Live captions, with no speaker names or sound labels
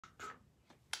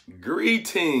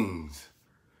Greetings.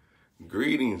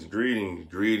 Greetings.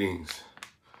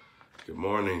 Good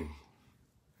morning.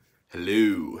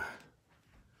 Hello.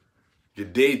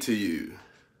 Good day to you.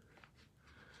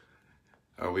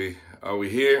 Are we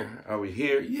here? Are we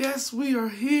here? Yes, we are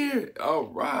here. All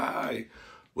right.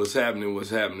 What's happening?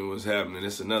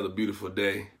 It's another beautiful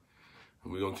day.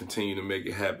 And we're going to continue to make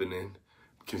it happen in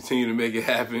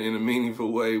a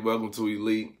meaningful way. Welcome to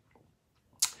Elite.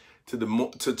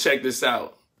 To check this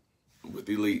out with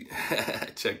Elite.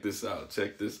 Check this out.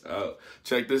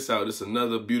 It's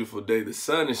another beautiful day. The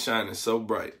sun is shining so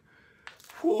bright.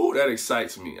 Whoo, that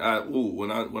excites me. When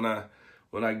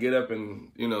I get up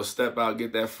and, step out,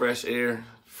 get that fresh air,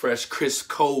 fresh, crisp,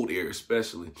 cold air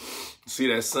especially.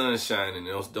 See that sun shining.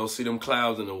 Don't see them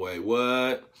clouds in the way.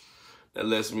 What? That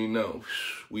lets me know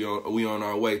we on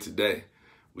our way today.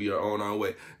 We are on our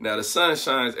way. Now, the sun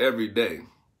shines every day.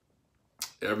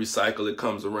 Every cycle it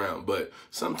comes around, but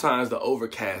sometimes the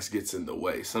overcast gets in the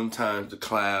way. Sometimes the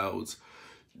clouds,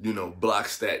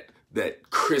 blocks that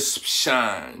crisp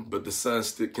shine, but the sun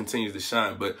still continues to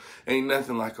shine. But ain't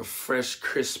nothing like a fresh,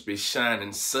 crispy,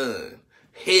 shining sun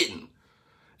hitting.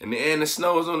 And the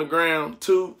snow is on the ground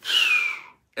too.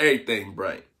 Everything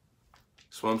bright.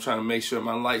 So I'm trying to make sure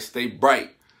my lights stay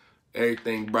bright.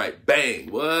 Everything bright. Bang.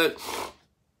 What?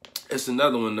 It's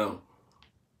another one though.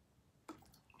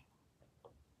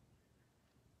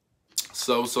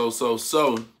 So.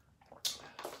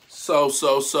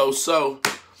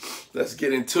 Let's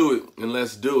get into it and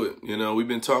let's do it. We've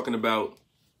been talking about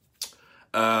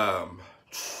the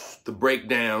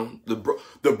breakdown, the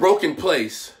broken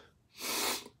place.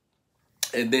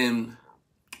 And then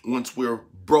once we're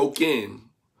broken,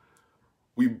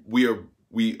 once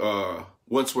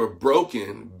we're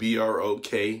broken,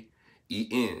 B-R-O-K-E-N.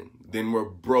 Then we're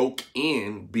broke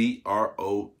in, B-R-O-K-E-I-N,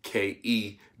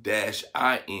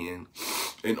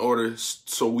 in order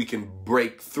so we can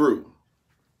break through.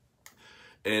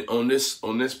 And on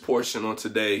this portion on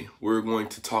today, we're going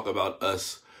to talk about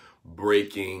us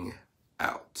breaking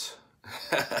out.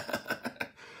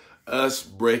 Us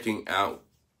breaking out.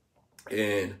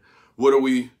 And what are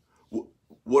we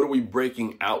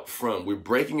breaking out from? We're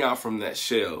breaking out from that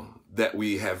shell that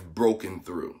we have broken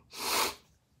through.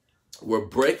 We're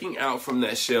breaking out from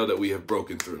that shell that we have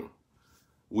broken through.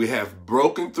 We have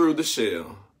broken through the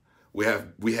shell. We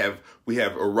have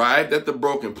arrived at the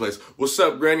broken place. What's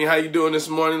up, Granny? How you doing this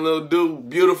morning, little dude?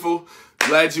 Beautiful.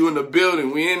 Glad you in the building.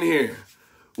 We in here.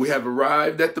 We have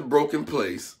arrived at the broken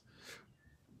place.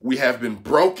 We have been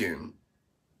broken.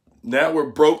 Now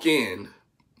we're broken.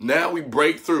 Now we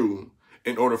break through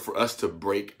in order for us to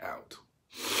break out.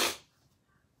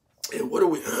 And what are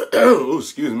we? Oh,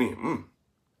 excuse me.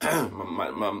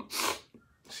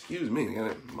 Excuse me.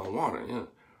 My water. Yeah.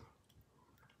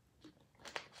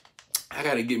 I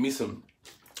gotta get me some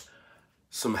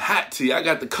hot tea. I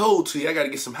got the cold tea. I gotta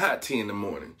get some hot tea in the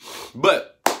morning.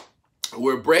 But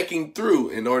we're breaking through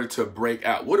in order to break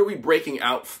out. What are we breaking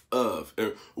out of?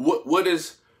 What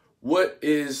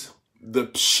is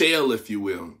the shell, if you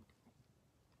will,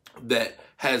 that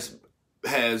has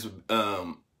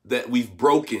that we've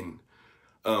broken,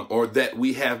 or that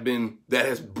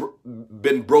has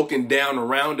been broken down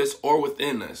around us or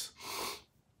within us?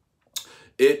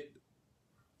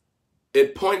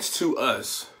 It points to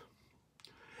us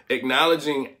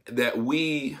acknowledging that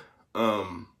we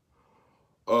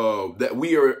are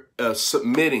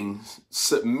submitting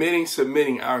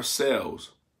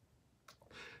ourselves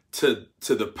to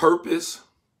the purpose,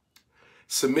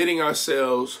 submitting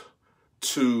ourselves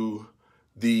to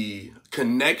the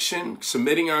connection,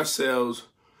 submitting ourselves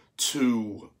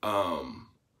to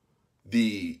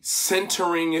the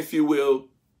centering, if you will,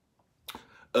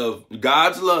 of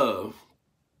God's love.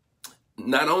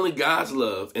 Not only God's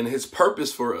love and his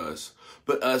purpose for us,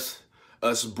 but us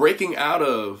breaking out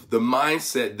of the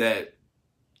mindset that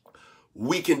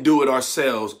we can do it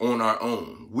ourselves on our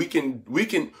own. We can,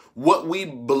 what we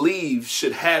believe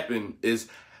should happen is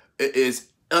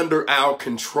under our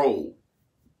control.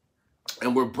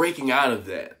 And we're breaking out of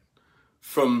that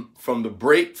from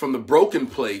the broken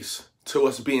place to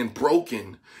us being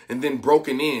broken and then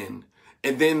broken in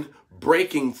and then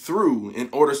breaking through in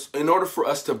order for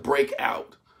us to break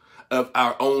out of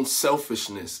our own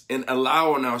selfishness and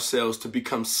allowing ourselves to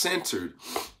become centered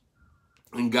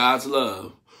in God's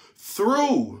love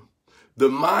through the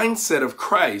mindset of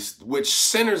Christ, which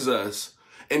centers us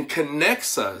and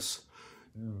connects us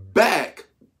back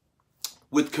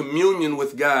with communion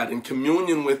with God and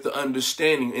communion with the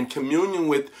understanding and communion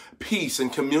with peace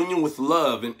and communion with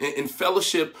love and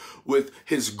fellowship with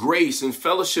his grace and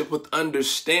fellowship with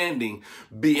understanding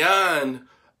beyond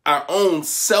our own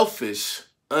selfish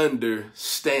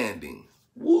understanding.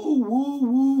 Woo, woo,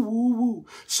 woo, woo, woo.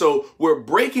 So we're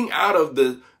breaking out of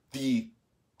the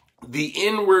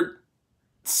inward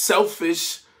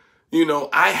selfish,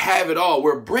 I have it all.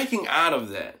 We're breaking out of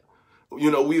that.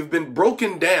 We've been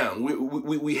broken down.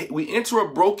 We enter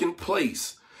a broken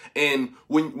place. And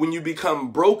when you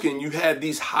become broken, you have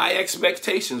these high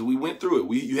expectations. We went through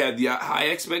it. You have the high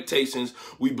expectations.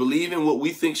 We believe in what we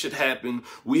think should happen.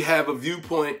 We have a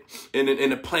viewpoint and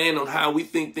a plan on how we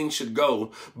think things should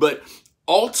go. But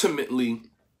ultimately,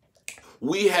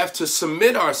 we have to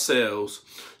submit ourselves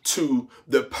to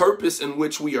the purpose in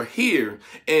which we are here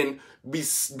and be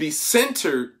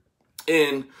centered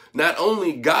in not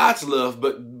only God's love,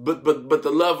 but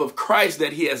the love of Christ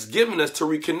that he has given us to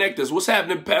reconnect us. What's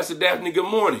happening, Pastor Daphne? Good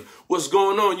morning. What's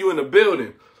going on? You in the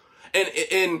building. And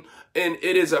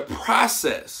it is a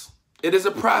process. It is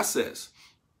a process.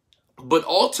 But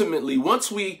ultimately,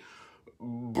 once we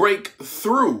break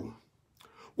through,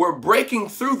 we're breaking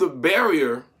through the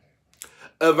barrier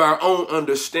of our own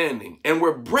understanding. And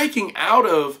we're breaking out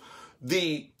of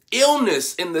the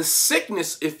illness and the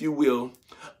sickness, if you will,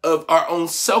 of our own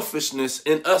selfishness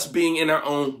and us being in our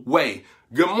own way.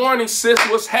 Good morning, sis.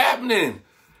 What's happening?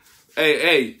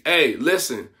 Hey,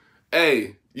 listen.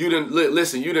 Hey, you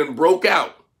done broke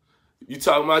out. You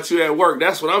talking about you at work.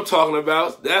 That's what I'm talking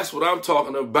about. That's what I'm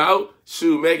talking about.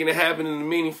 Shoot, making it happen in a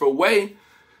meaningful way.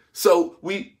 So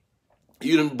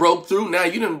you done broke through. Now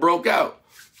you done broke out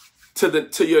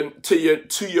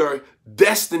to your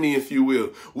destiny, if you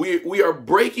will. We are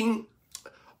breaking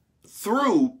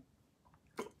through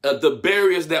the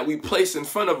barriers that we place in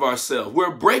front of ourselves.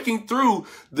 We're breaking through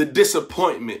the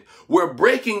disappointment. We're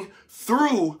breaking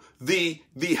through the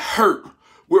hurt.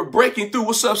 We're breaking through.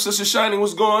 What's up, Sister Shining?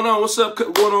 What's going on? What's up going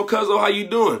on, Cuzzo? How you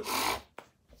doing?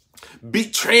 Be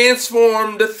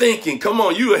transformed the thinking. Come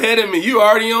on, you ahead of me. You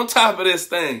already on top of this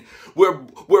thing.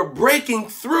 We're breaking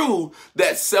through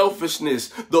that selfishness,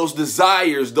 those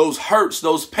desires, those hurts,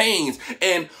 those pains.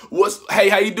 And hey,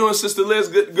 how you doing, Sister Liz?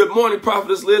 Good morning,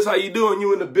 Prophetess Liz. How you doing?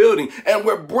 You in the building? And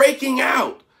we're breaking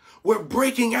out. We're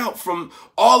breaking out from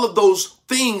all of those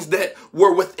things that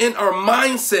were within our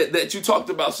mindset that you talked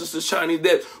about, Sister Shiny,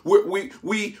 that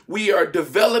we are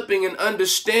developing an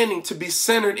understanding to be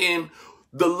centered in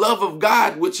the love of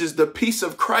God, which is the peace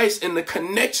of Christ and the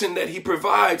connection that he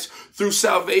provides through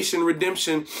salvation,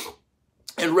 redemption,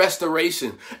 and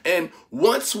restoration. And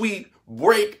once we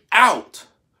break out,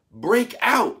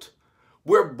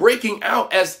 we're breaking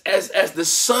out as the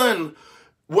sun,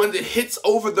 when it hits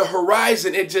over the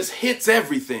horizon, it just hits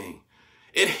everything.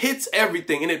 It hits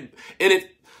everything.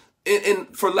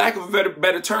 And for lack of a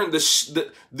better term, the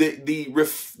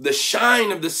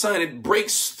shine of the sun, it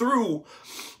breaks through.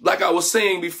 Like I was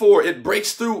saying before, it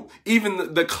breaks through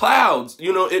even the clouds.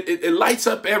 It lights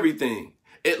up everything.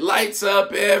 It lights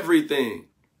up everything.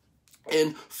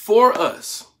 And for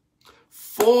us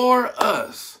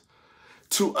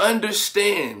to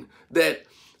understand that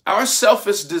our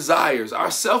selfish desires,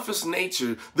 our selfish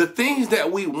nature, the things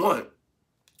that we want,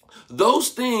 those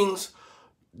things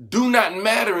do not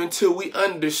matter until we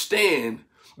understand.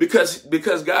 Because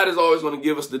God is always going to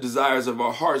give us the desires of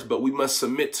our hearts, but we must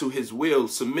submit to his will,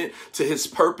 submit to his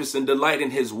purpose, and delight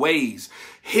in his ways,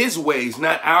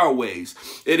 not our ways.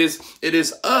 It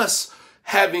is us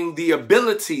having the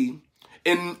ability,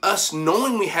 and us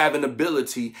knowing we have an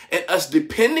ability, and us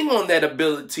depending on that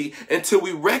ability until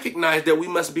we recognize that we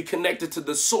must be connected to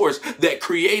the source that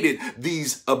created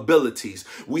these abilities.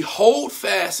 We hold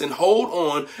fast and hold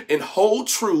on and hold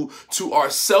true to our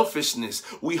selfishness.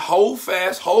 We hold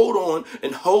fast, hold on,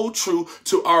 and hold true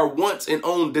to our wants and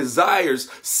own desires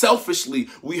selfishly.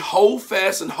 We hold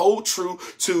fast and hold true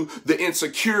to the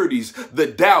insecurities, the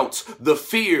doubts, the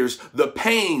fears, the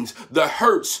pains, the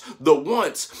hurts, the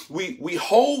wants. We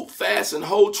hold fast and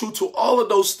hold true to all of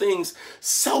those things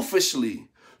selfishly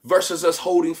versus us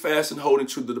holding fast and holding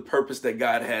true to the purpose that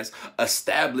God has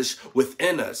established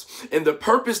within us. And the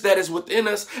purpose that is within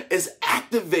us is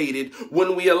activated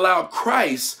when we allow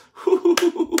Christ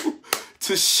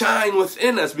to shine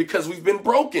within us, because we've been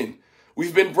broken.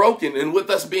 We've been broken, and with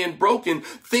us being broken,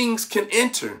 things can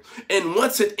enter. And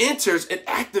once it enters, it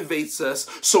activates us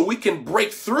so we can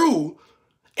break through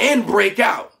and break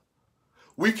out.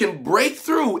 We can break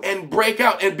through and break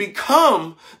out and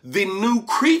become the new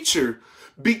creature.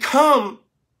 Become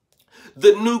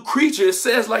the new creature. It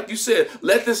says, like you said,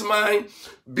 let this mind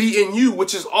be in you,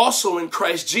 which is also in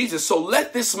Christ Jesus. So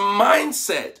let this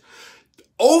mindset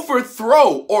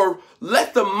overthrow, or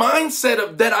let the mindset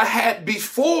of that I had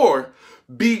before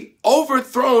be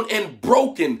overthrown and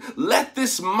broken. Let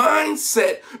this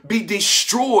mindset be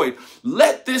destroyed.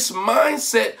 Let this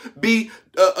mindset be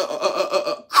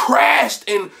crashed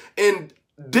and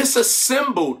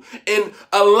disassembled, and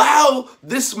allow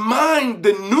this mind,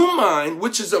 the new mind,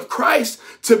 which is of Christ,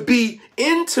 to be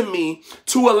into me,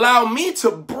 to allow me to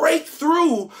break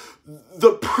through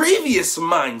the previous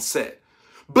mindset.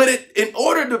 But in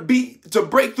order to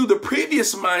break through the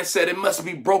previous mindset, it must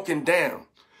be broken down.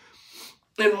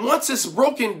 And once it's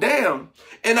broken down,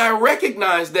 and I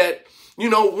recognize that,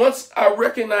 once I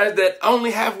recognize that I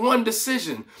only have one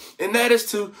decision, and that is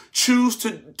to choose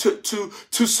to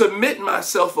submit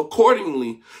myself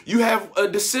accordingly. You have a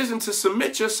decision to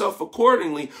submit yourself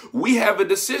accordingly. We have a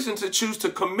decision to choose to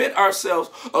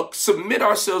submit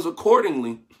ourselves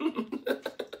accordingly.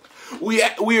 We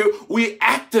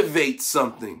activate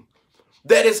something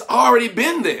that has already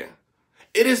been there.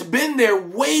 It has been there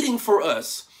waiting for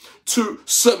us to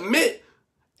submit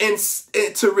and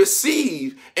to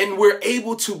receive, and we're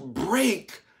able to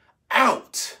break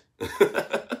out.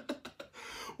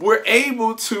 We're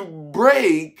able to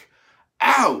break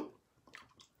out.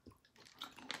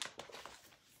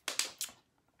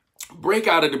 Break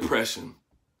out of depression.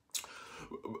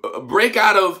 Break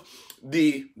out of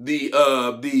the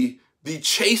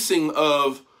chasing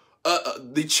of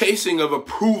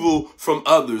approval from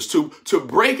others. To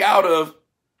break out of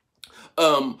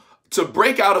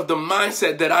the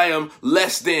mindset that I am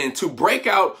less than, to break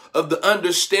out of the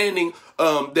understanding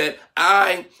that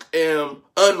I am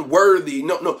unworthy.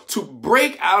 No, to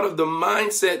break out of the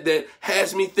mindset that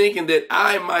has me thinking that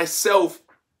I myself,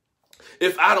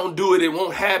 if I don't do it, it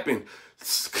won't happen.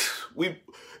 It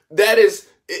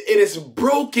is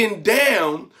broken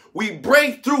down. We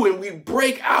break through and we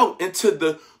break out into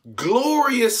the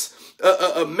glorious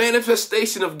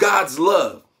manifestation of God's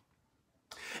love.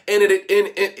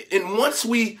 And once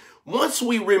we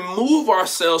remove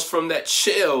ourselves from that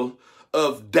shell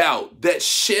of doubt, that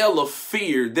shell of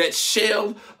fear, that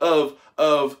shell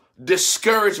of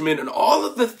discouragement, and all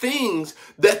of the things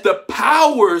that the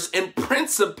powers and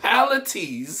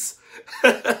principalities,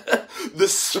 the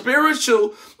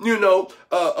spiritual,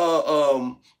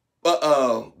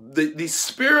 the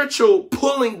spiritual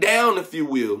pulling down, if you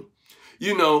will,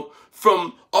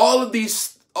 from all of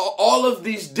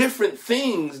these different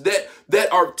things that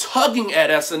are tugging at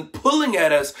us and pulling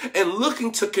at us and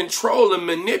looking to control and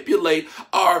manipulate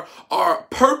our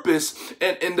purpose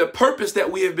and the purpose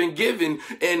that we have been given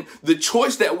and the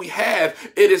choice that we have.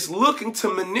 It is looking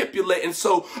to manipulate. And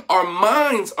so our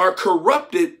minds are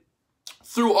corrupted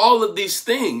through all of these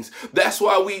things. That's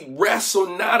why we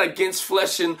wrestle not against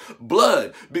flesh and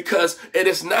blood, because it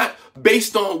is not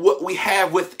based on what we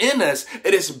have within us.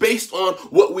 It is based on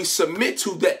what we submit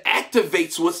to, that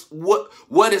activates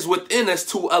what is within us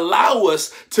to allow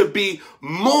us to be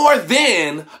more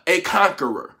than a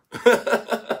conqueror.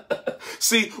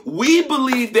 See, we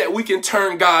believe that we can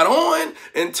turn God on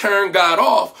and turn God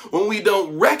off when we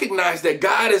don't recognize that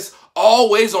God is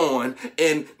always on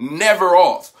and never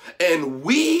off. And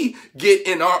we get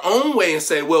in our own way and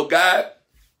say, well, God,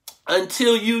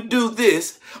 until you do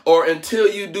this or until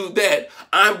you do that,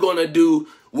 I'm going to do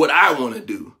what I want to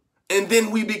do. And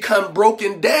then we become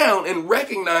broken down and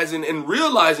recognizing and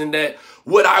realizing that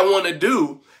what I want to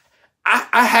do,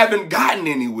 I haven't gotten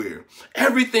anywhere.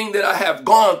 Everything that I have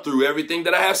gone through, everything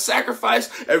that I have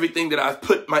sacrificed, everything that I've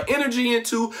put my energy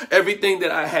into, everything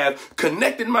that I have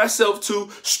connected myself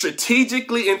to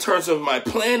strategically in terms of my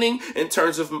planning, in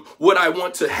terms of what I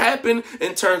want to happen,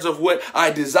 in terms of what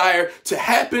I desire to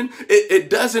happen,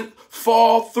 it doesn't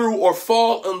fall through or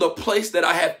fall on the place that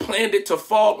I have planned it to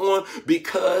fall on,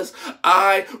 because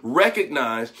I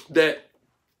recognize that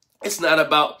it's not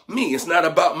about me. It's not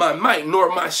about my might nor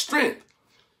my strength.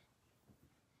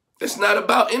 It's not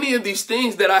about any of these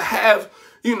things that I have,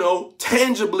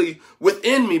 tangibly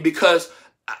within me, because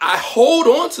I hold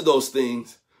on to those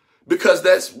things because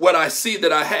that's what I see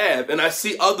that I have. And I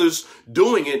see others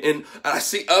doing it and I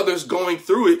see others going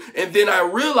through it. And then I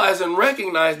realize and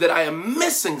recognize that I am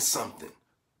missing something.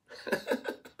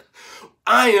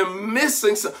 I am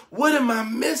missing some. What am I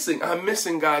missing? I'm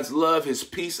missing God's love, his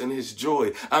peace, and his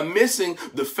joy. I'm missing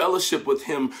the fellowship with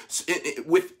him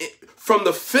from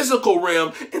the physical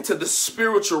realm into the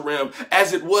spiritual realm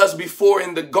as it was before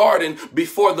in the garden,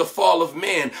 before the fall of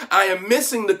man. I am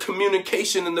missing the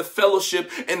communication and the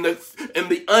fellowship and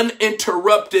the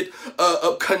uninterrupted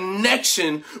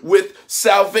connection with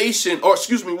salvation, or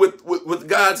with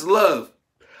God's love.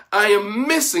 I am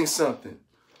missing something.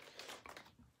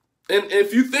 And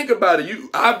if you think about it,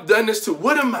 I've done this too.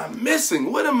 What am I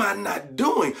missing? What am I not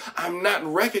doing? I'm not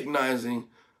recognizing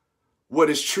what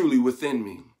is truly within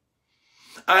me.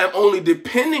 I am only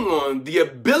depending on the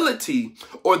ability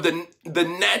or the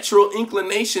natural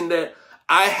inclination that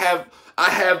I have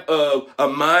a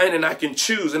mind and I can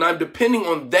choose, and I'm depending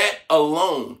on that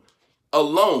alone.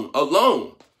 And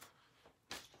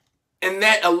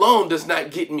that alone does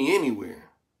not get me anywhere.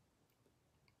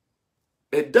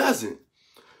 It doesn't.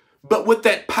 But with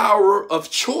that power of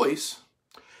choice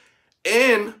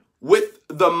and with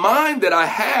the mind that I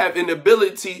have and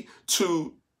ability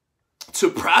to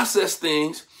process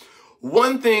things,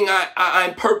 one thing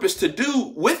I'm purposed to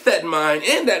do with that mind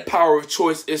and that power of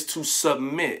choice is to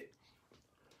submit.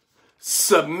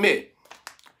 Submit.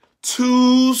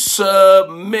 To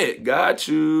submit. Got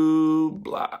you.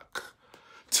 Block.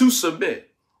 To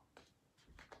submit.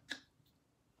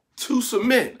 To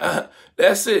submit.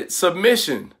 That's it.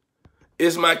 Submission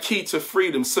is my key to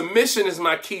freedom. Submission is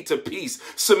my key to peace.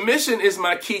 Submission is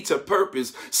my key to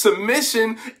purpose.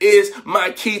 Submission is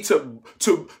my key to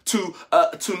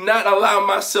not allow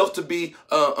myself to be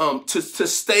to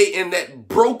stay in that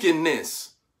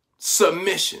brokenness.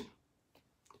 Submission.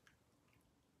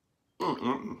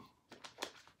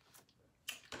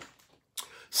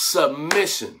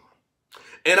 Submission.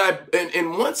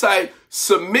 And once I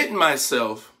submit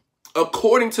myself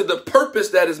according to the purpose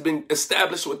that has been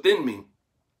established within me,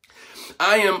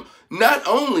 I am not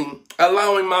only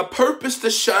allowing my purpose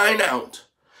to shine out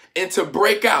and to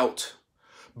break out,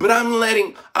 but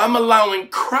I'm allowing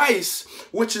Christ,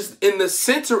 which is in the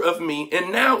center of me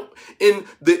and now in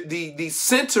the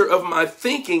center of my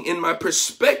thinking, in my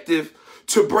perspective,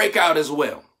 to break out as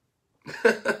well.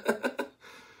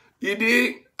 You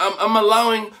dig? I'm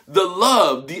allowing the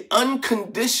love, the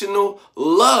unconditional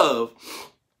love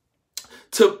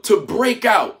to break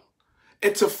out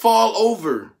and to fall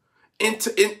over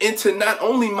into not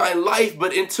only my life,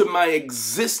 but into my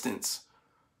existence,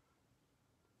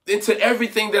 into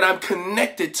everything that I'm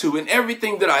connected to and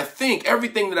everything that I think,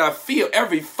 everything that I feel,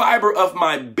 every fiber of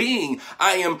my being.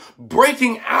 I am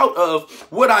breaking out of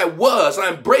what I was.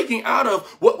 I'm breaking out of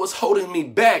what was holding me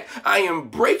back. I am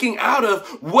breaking out of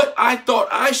what I thought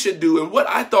I should do and what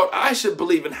I thought I should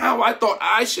believe and how I thought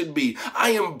I should be.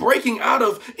 I am breaking out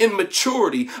of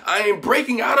immaturity. I am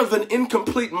breaking out of an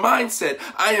incomplete mindset.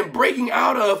 I am breaking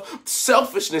out of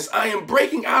selfishness. I am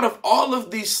breaking out of all of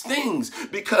these things,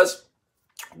 because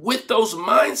with those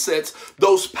mindsets,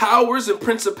 those powers and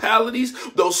principalities,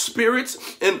 those spirits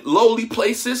in lowly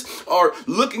places are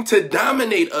looking to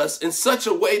dominate us in such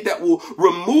a way that will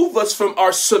remove us from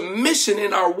our submission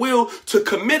and our will to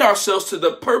commit ourselves to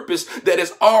the purpose that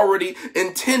is already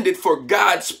intended for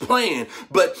God's plan.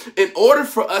 But in order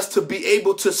for us to be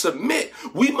able to submit,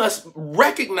 we must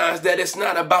recognize that it's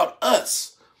not about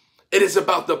us. It is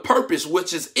about the purpose,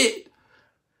 which is it.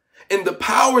 And the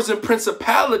powers and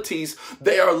principalities,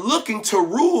 they are looking to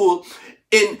rule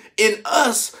in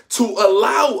us, to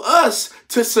allow us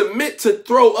to submit, to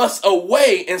throw us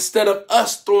away instead of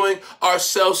us throwing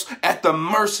ourselves at the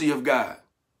mercy of God.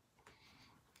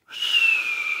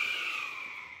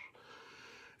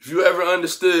 If you ever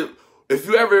understood, if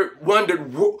you ever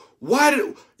wondered, why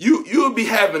did you'll be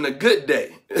having a good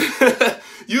day.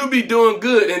 You'll be doing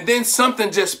good, and then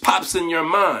something just pops in your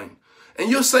mind. And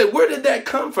you'll say, where did that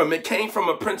come from? It came from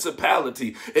a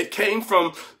principality. It came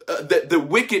from the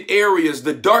wicked areas,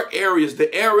 the dark areas,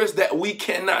 the areas that we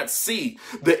cannot see,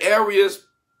 the areas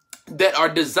that are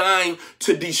designed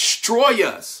to destroy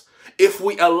us if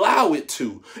we allow it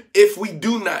to, if we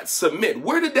do not submit.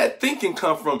 Where did that thinking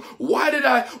come from? Why did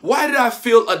I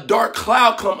feel a dark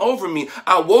cloud come over me?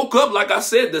 I woke up, like I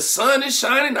said, the sun is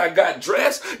shining. I got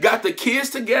dressed, got the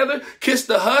kids together, kissed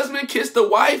the husband, kissed the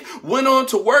wife, went on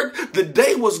to work. The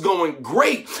day was going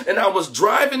great. And I was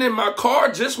driving in my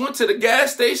car, just went to the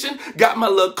gas station, got my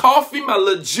little coffee, my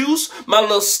little juice, my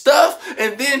little stuff.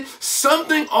 And then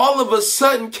something all of a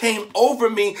sudden came over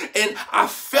me, and I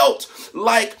felt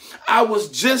like I was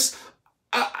just,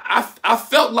 I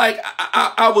felt like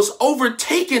I was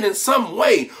overtaken in some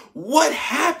way. What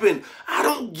happened? I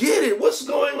don't get it. What's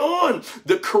going on?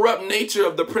 The corrupt nature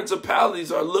of the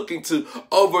principalities are looking to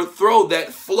overthrow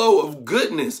that flow of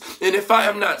goodness. And if I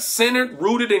am not centered,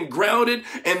 rooted, and grounded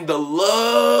in the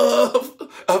love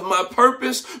of my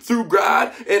purpose through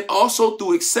God, and also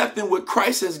through accepting what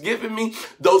Christ has given me,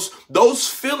 those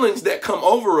feelings that come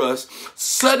over us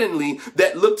suddenly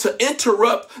that look to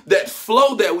interrupt that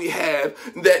flow that we have,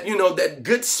 that, that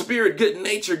good spirit, good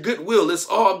nature, goodwill, it's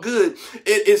all good.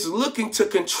 It is looking to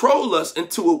control us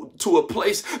into a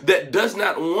place that does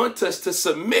not want us to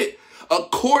submit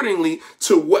accordingly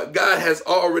to what God has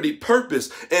already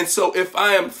purposed. And so if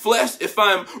I am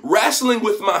wrestling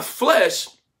with my flesh,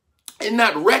 and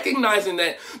not recognizing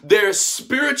that there's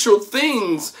spiritual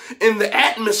things in the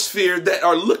atmosphere that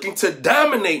are looking to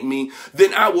dominate me,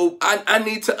 then I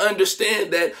need to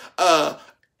understand that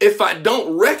if I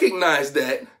don't recognize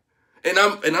that, and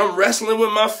I'm wrestling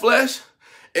with my flesh,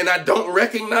 and I don't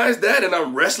recognize that, and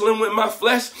I'm wrestling with my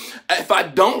flesh, if I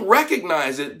don't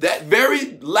recognize it, that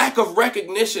very lack of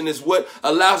recognition is what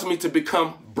allows me to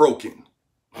become broken.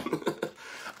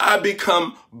 I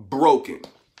become broken.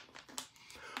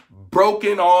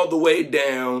 Broken all the way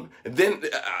down. And then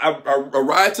I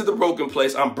arrive to the broken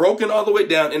place. I'm broken all the way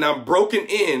down, and I'm broken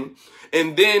in.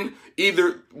 And then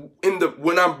either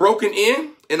when I'm broken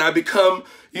in and I become,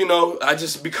 I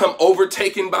just become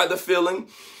overtaken by the feeling,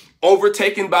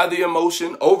 overtaken by the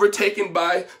emotion, overtaken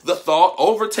by the thought,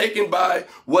 overtaken by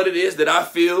what it is that I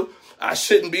feel I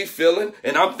shouldn't be feeling.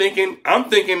 And I'm thinking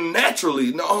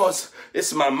naturally, no,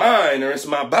 it's my mind or it's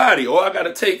my body, or I got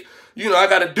to take, I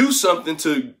got to do something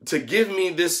to give me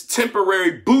this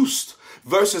temporary boost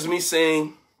versus me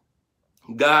saying,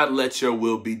 God, let your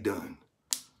will be done.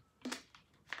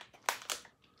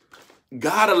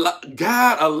 God,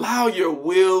 allow your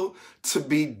will to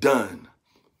be done.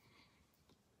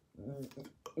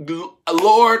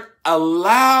 Lord,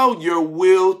 allow your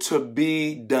will to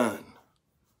be done.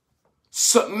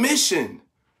 Submission.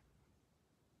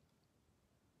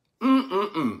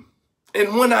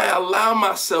 And when I allow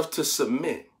myself to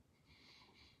submit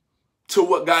to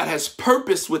what God has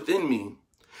purposed within me,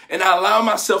 and I allow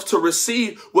myself to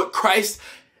receive what Christ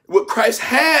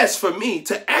has for me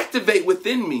to activate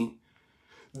within me,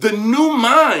 the new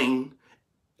mind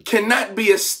cannot be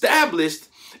established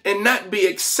and not be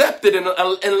accepted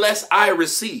unless I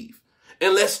receive,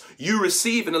 unless you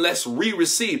receive, and unless we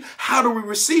receive. How do we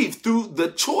receive? Through the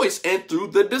choice and through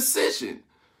the decision.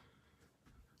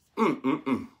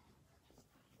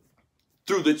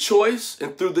 Through the choice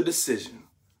and through the decision.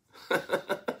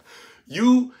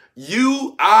 You,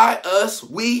 I, us,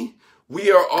 we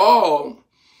are all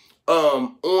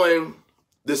on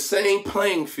the same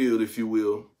playing field, if you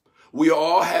will. We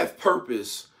all have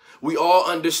purpose. We all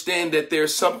understand that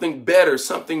there's something better,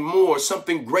 something more,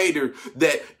 something greater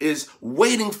that is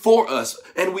waiting for us.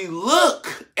 And we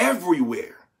look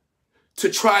everywhere to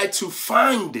try to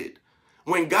find it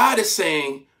when God is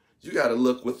saying, you got to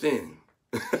look within.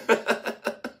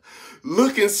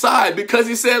 Look inside, because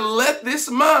he said, let this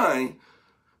mind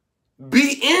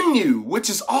be in you, which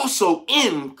is also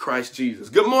in Christ Jesus.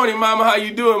 Good morning, mama. How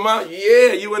you doing, mom?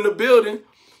 Yeah, you in the building.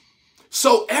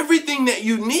 So everything that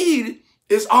you need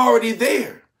is already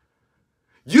there.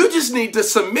 You just need to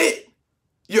submit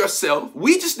yourself.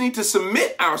 We just need to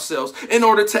submit ourselves in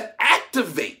order to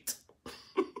activate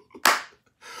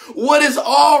what is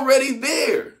already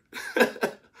there.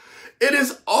 It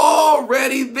is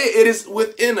already there. It is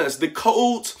within us. The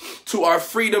codes to our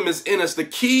freedom is in us. The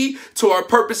key to our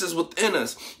purpose is within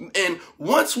us. And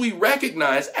once we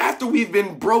recognize, after we've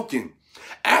been broken,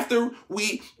 after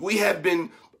we have been,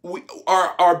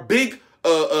 our big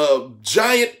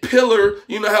giant pillar,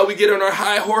 you know how we get on our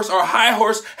high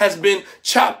horse has been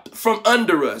chopped from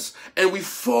under us, and we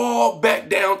fall back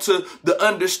down to the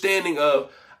understanding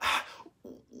of,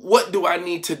 what do I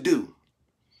need to do?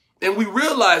 And we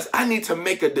realize I need to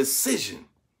make a decision.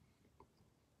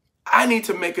 I need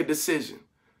to make a decision.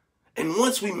 And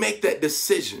once we make that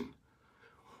decision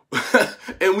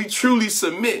and we truly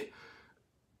submit,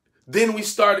 then we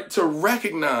started to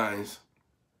recognize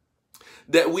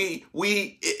that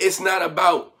it's not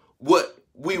about what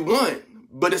we want,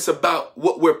 but it's about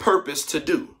what we're purposed to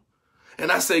do.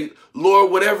 And I say,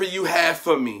 Lord, whatever you have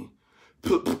for me,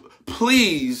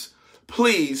 please,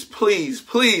 please, please,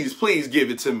 please, please give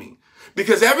it to me.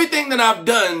 Because everything that I've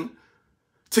done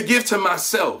to give to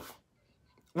myself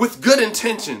with good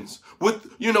intentions, with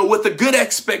a good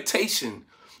expectation,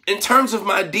 in terms of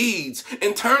my deeds,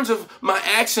 in terms of my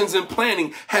actions and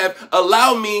planning, have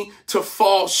allowed me to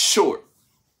fall short.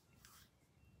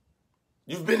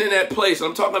 You've been in that place.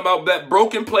 I'm talking about that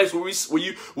broken place where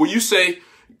you say,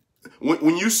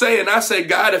 when you say and I say,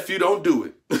 God, if you don't do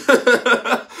it,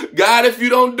 God, if you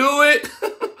don't do it,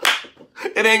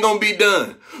 it ain't gonna be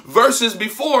done. Versus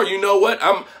before, you know what?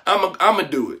 I'm gonna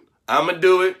do it. I'm gonna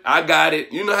do it. I got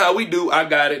it. You know how we do. I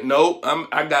got it. Nope.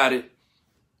 I got it.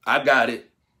 I got it.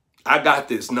 I got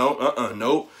this. No.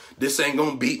 Nope. This ain't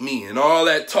gonna beat me. And all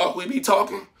that talk we be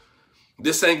talking,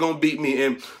 this ain't gonna beat me.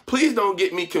 And please don't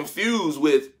get me confused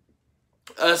with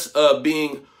us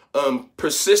being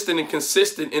persistent and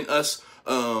consistent in us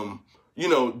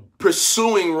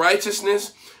pursuing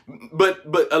righteousness. But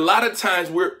a lot of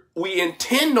times we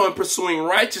intend on pursuing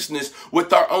righteousness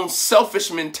with our own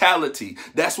selfish mentality.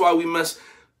 That's why we must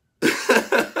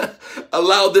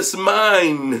allow this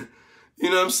mind, you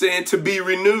know what I'm saying, to be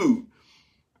renewed.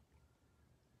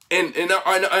 And in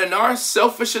our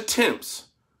selfish attempts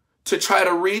to try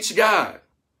to reach God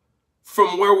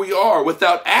from where we are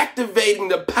without activating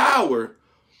the power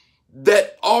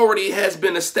that already has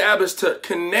been established to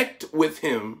connect with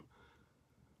him,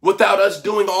 without us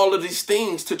doing all of these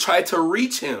things to try to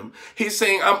reach him, he's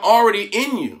saying, I'm already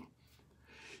in you.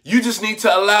 You just need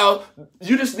to allow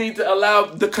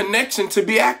the connection to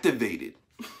be activated.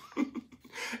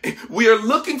 We are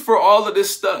looking for all of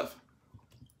this stuff,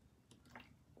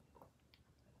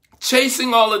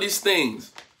 chasing all of these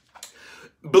things,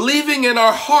 believing in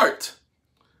our heart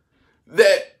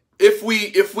that if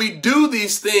we do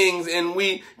these things and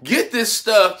we get this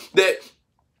stuff,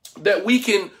 that we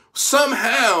can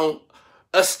somehow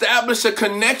establish a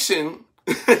connection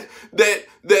that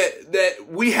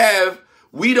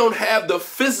we don't have the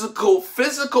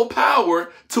physical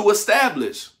power to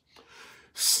establish.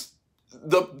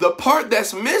 The part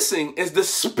that's missing is the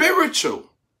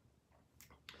spiritual.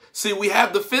 See, we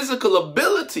have the physical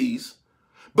abilities,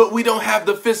 but we don't have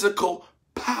the physical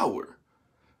power.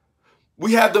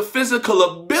 We have the physical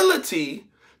ability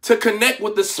to connect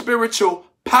with the spiritual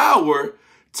power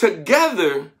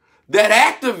together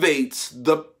that activates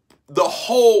the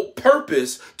whole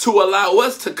purpose to allow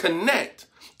us to connect,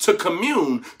 to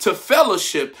commune, to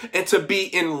fellowship, and to be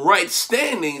in right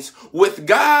standings with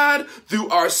God through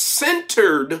our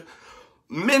centered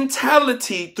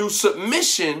mentality, through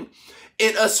submission,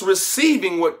 in us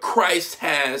receiving what Christ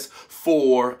has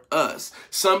for us.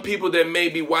 Some people that may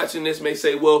be watching this may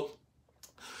say, well,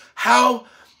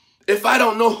 if I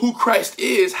don't know who Christ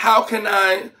is, how can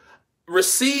I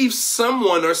receive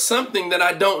someone or something that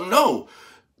I don't know?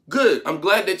 Good. I'm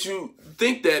glad that you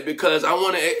think that, because I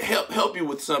want to help you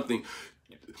with something.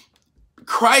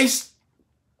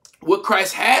 What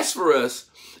Christ has for us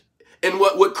and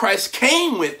what Christ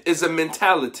came with is a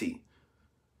mentality.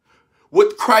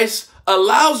 What Christ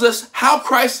allows us, how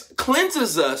Christ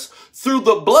cleanses us through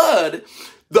the blood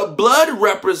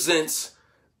represents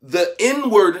the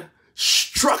inward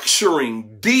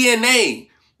structuring, DNA,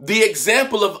 the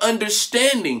example of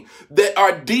understanding that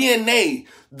our DNA,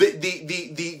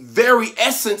 the very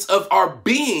essence of our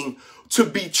being, to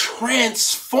be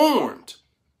transformed.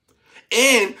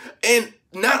 And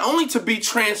not only to be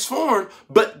transformed,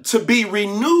 but to be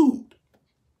renewed.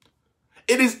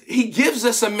 He gives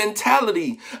us a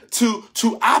mentality to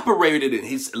operate it in.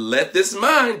 He's let this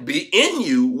mind be in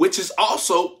you, which is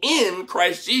also in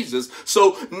Christ Jesus.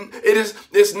 So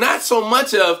it's not so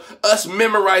much of us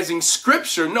memorizing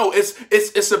scripture. No,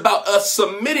 it's about us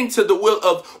submitting to the will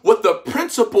of what the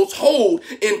principles hold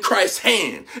in Christ's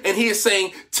hand. And he is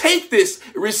saying, take this,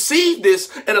 receive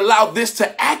this, and allow this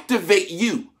to activate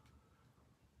you.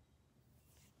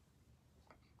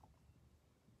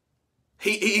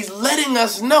 He's letting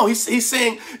us know. He's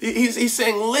saying,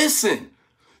 listen,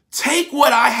 take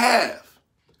what I have.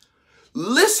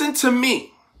 Listen to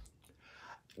me.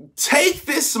 Take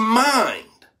this mind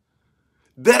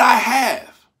that I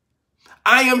have.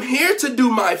 I am here to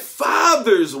do my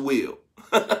Father's will.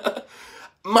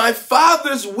 My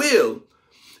Father's will.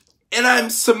 And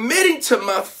I'm submitting to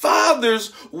my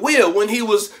Father's will. When he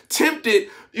was tempted,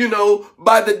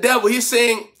 by the devil, he's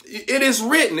saying, it is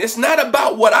written. It's not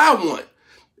about what I want.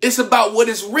 It's about what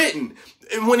is written.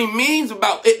 And when he means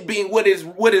about it being what is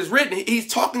written, he's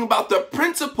talking about the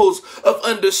principles of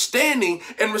understanding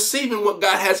and receiving what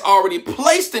God has already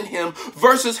placed in him,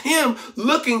 versus him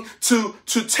looking to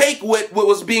take what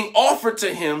was being offered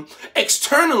to him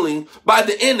externally by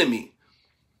the enemy.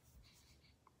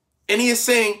 And he is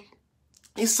saying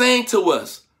to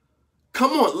us,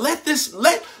 come on, let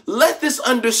this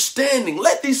understanding,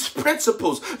 let these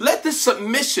principles, let this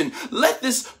submission, let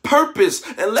this purpose,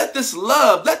 and let this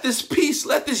love, let this peace,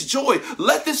 let this joy,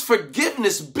 let this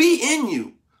forgiveness be in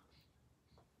you.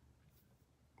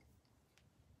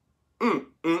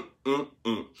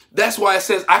 That's why it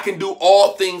says I can do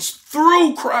all things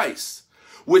through Christ,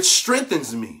 which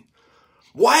strengthens me.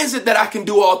 Why is it that I can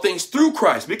do all things through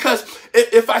Christ? Because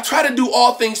if I try to do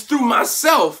all things through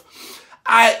myself,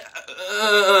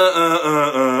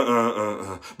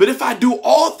 but if I do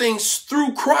all things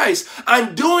through Christ,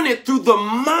 I'm doing it through the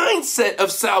mindset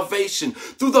of salvation,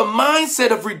 through the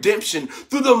mindset of redemption,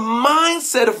 through the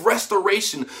mindset of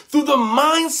restoration, through the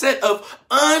mindset of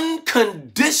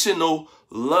unconditional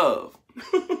love.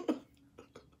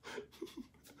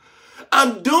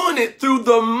 I'm doing it through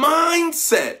the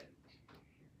mindset.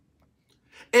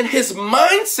 And his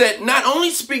mindset not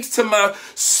only speaks to my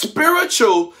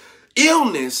spiritual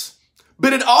illness,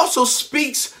 but it also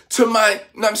speaks my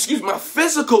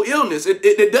physical illness.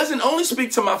 It doesn't only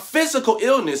speak to my physical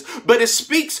illness, but it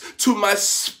speaks to my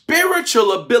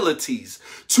spiritual abilities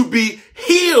to be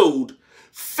healed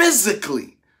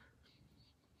physically.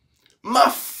 My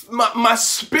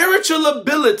spiritual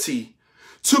ability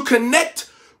to connect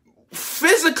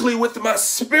physically with my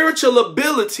spiritual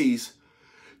abilities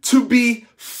to be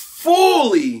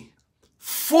fully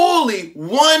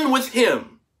one with him.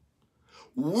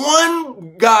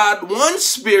 One God, one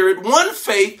Spirit, one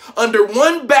faith, under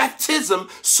one baptism,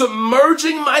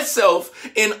 submerging myself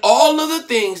in all of the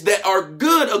things that are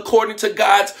good according to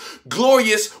God's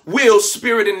glorious will,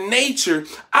 spirit, and nature.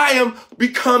 I am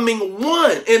becoming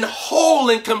one and whole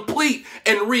and complete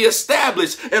and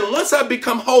reestablished. And once I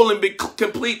become whole and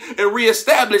complete and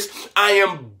reestablished, I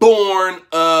am born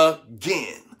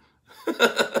again.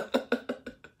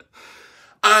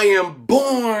 I am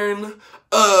born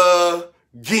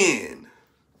again.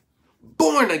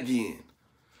 Born again.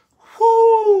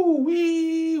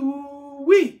 Woo-wee.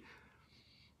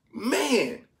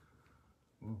 Man,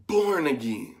 born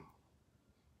again.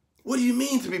 What do you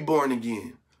mean to be born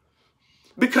again?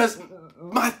 Because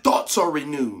my thoughts are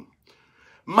renewed.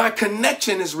 My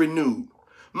connection is renewed.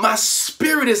 My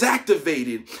spirit is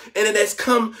activated, and it has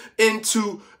come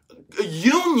into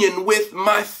union with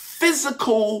my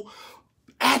physical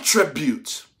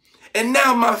attributes. And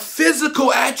now my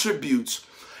physical attributes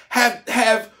have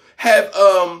been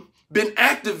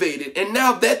activated. And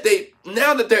now that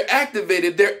they're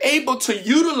activated, they're able to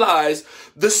utilize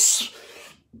the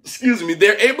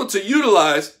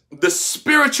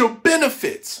spiritual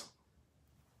benefits.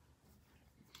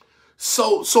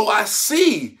 So I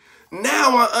see.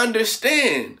 Now I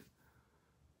understand.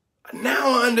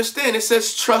 It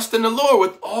says, trust in the Lord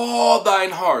with all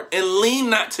thine heart and lean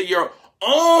not to your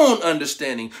own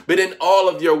understanding, but in all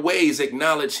of your ways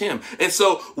acknowledge him. And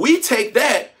so we take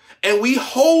that and we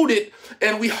hold it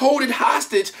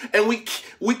hostage, and we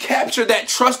capture that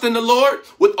trust in the Lord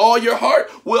with all your heart.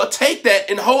 We'll take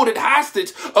that and hold it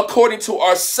hostage according to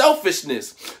our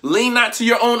selfishness. Lean not to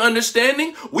your own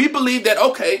understanding. We believe that,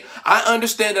 okay, I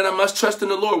understand that I must trust in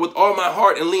the Lord with all my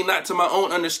heart and lean not to my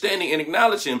own understanding and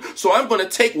acknowledge him. So I'm going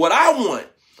to take what I want,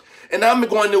 and I'm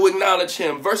going to acknowledge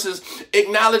him versus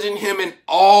acknowledging him in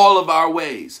all of our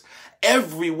ways,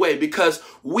 every way, because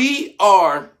we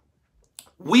are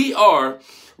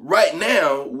right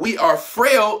now, we are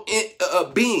frail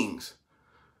beings.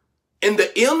 And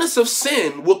the illness of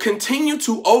sin will continue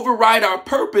to override our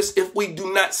purpose if we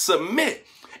do not submit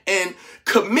and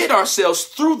commit ourselves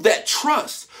through that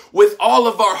trust with all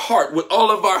of our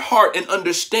heart, and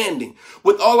understanding,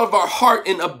 with all of our heart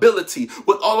and ability,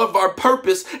 with all of our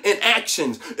purpose and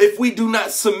actions. If we do not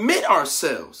submit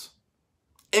ourselves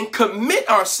and commit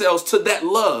ourselves to that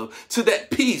love, to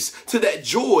that peace, to that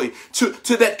joy,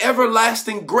 to that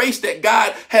everlasting grace that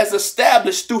God has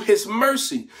established through his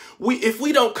mercy, if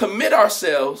we don't commit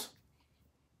ourselves,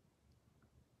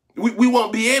 we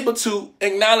won't be able to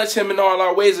acknowledge him in all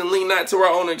our ways and lean not to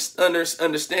our own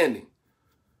understanding.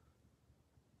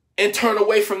 And turn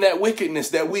away from that wickedness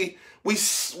that we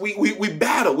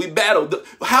battle.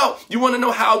 How you want to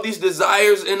know how these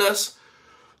desires in us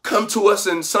come to us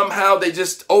and somehow they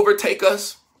just overtake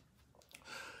us?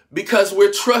 Because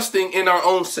we're trusting in our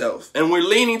own self and we're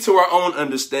leaning to our own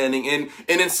understanding, and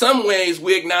in some ways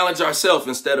we acknowledge ourselves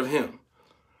instead of him.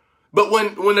 But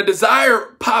when a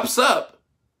desire pops up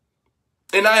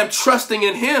and I am trusting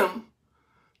in him,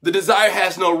 the desire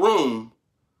has no room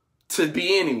to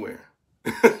be anywhere.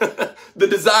 The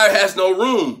desire has no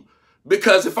room,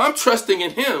 because if I'm trusting in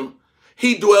him,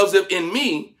 he dwells in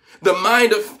me. The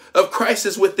mind of Christ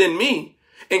is within me,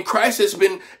 and Christ has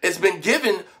been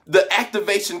given the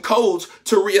activation codes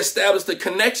to reestablish the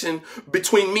connection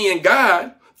between me and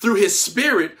God through his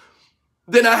spirit.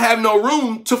 Then I have no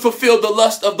room to fulfill the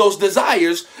lust of those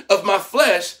desires of my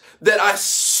flesh that I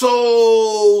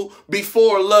so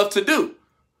before loved to do.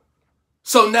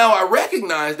 So now I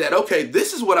recognize that, okay,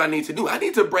 this is what I need to do. I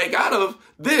need to break out of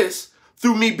this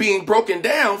through me being broken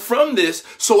down from this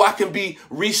so I can be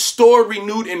restored,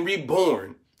 renewed, and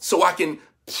reborn. So I can,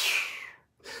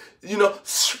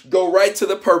 go right to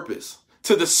the purpose,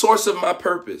 to the source of my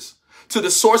purpose, to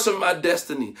the source of my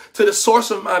destiny, to the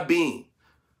source of my being.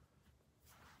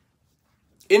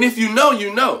 And if you know,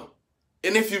 you know.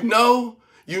 And if you know,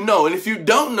 you know. And if you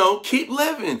don't know, keep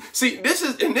living. See, this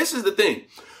is the thing.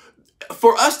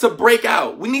 For us to break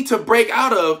out, we need to break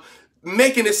out of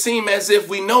making it seem as if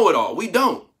we know it all. We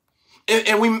don't.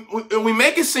 And we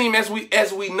make it seem as we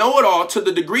know it all, to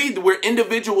the degree where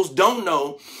individuals don't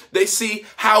know. They see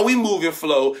how we move and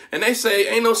flow, and they say,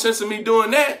 ain't no sense in me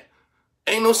doing that.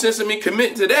 Ain't no sense in me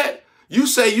committing to that. You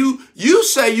say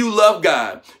you love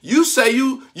God. You say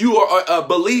you are a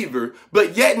believer,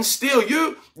 but yet and still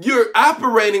you're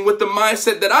operating with the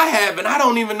mindset that I have, and I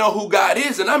don't even know who God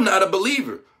is, and I'm not a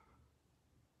believer.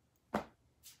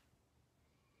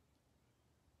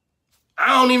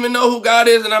 I don't even know who God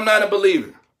is, and I'm not a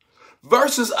believer.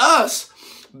 Versus us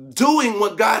doing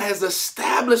what God has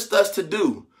established us to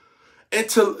do, and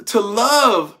to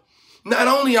love not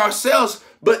only ourselves,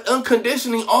 but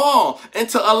unconditionally all, and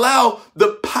to allow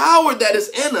the power that is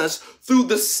in us through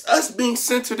us being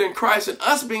centered in Christ, and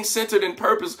us being centered in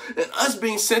purpose, and us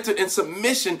being centered in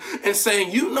submission, and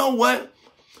saying, you know what,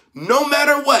 no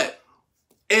matter what,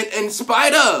 and in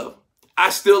spite of,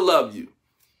 I still love you.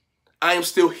 I am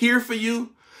still here for you.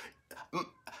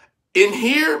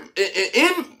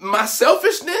 In my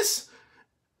selfishness,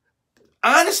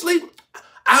 honestly,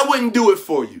 I wouldn't do it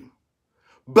for you.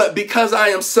 But because I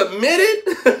am submitted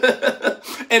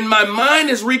and my mind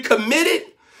is recommitted,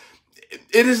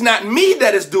 it is not me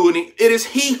that is doing it. It is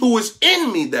he who is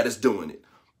in me that is doing it.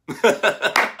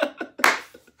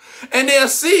 And they'll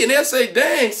see and they'll say,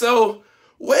 dang, so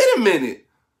wait a minute.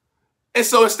 And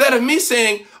so instead of me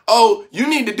saying, oh, you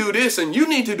need to do this and you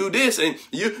need to do this and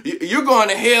you're going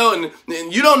to hell and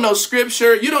you don't know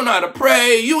scripture, you don't know how to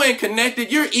pray, you ain't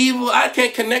connected, you're evil, I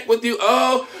can't connect with you,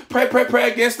 oh, pray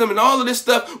against them and all of this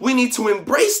stuff. We need to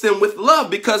embrace them with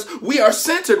love because we are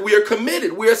centered, we are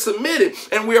committed, we are submitted,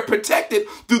 and we are protected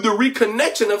through the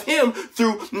reconnection of him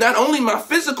through not only my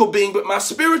physical being, but my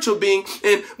spiritual being.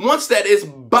 And once that is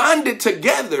bonded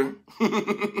together,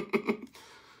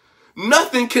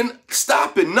 nothing can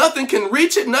stop it. Nothing can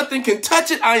reach it. Nothing can touch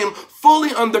it. I am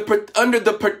fully under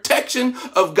the protection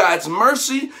of God's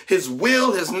mercy, his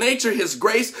will, his nature, his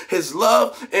grace, his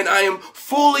love, and I am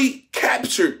fully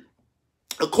captured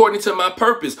according to my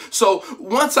purpose. So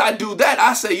once I do that,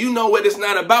 I say, you know what? It's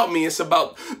not about me. It's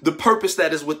about the purpose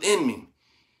that is within me.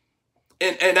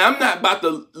 And I'm not about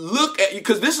to look at you,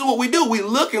 because this is what we do. We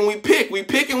look and we pick. We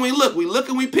pick and we look. We look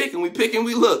and we pick, and we pick and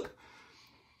we look.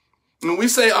 And we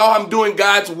say, oh, I'm doing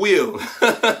God's will.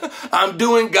 I'm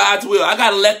doing God's will. I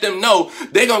got to let them know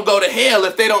they're going to go to hell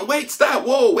if they don't. Wait, stop.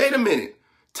 Whoa, wait a minute.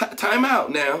 Time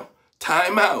out now.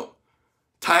 Time out.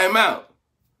 Time out.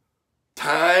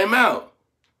 Time out.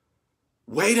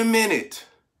 Wait a minute.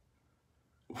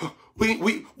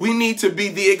 We need to be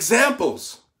the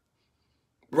examples,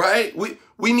 right?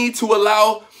 We need to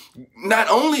allow not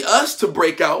only us to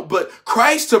break out, but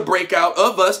Christ to break out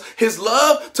of us, his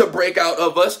love to break out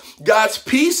of us, God's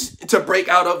peace to break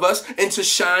out of us, and to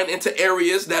shine into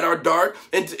areas that are dark,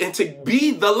 and to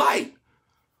be the light.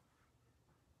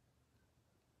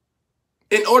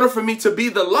 In order for me to be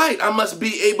the light, I must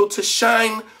be able to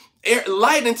shine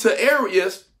light into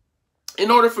areas.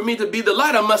 In order for me to be the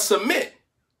light, I must submit.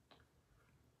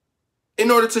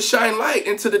 In order to shine light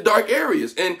into the dark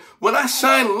areas. And when I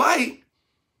shine light,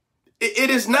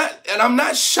 it is not, and I'm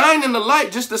not shining the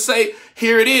light just to say,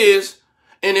 here it is.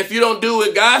 And if you don't do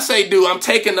what God say do, I'm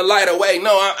taking the light away.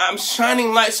 No, I'm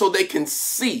shining light so they can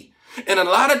see. And a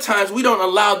lot of times we don't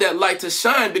allow that light to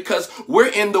shine because we're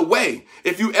in the way.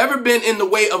 If you've ever been in the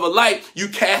way of a light, you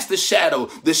cast the shadow.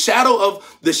 The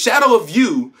shadow of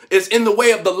you is in the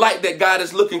way of the light that God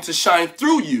is looking to shine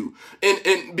through you.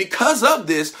 And because of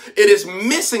this, it is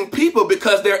missing people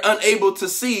because they're unable to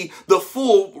see the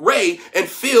full ray and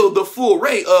feel the full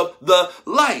ray of the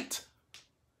light.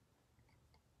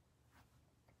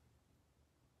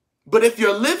 But if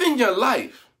you're living your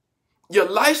life, your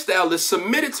lifestyle is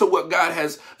submitted to what God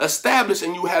has established,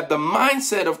 and you have the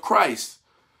mindset of Christ,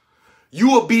 you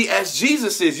will be as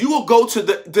Jesus is. You will go to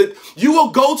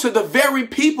the very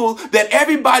people that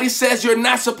everybody says you're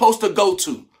not supposed to go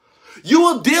to. You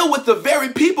will deal with the very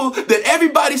people that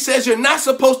everybody says you're not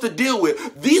supposed to deal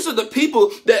with. These are the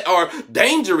people that are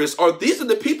dangerous, or these are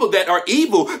the people that are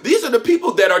evil. These are the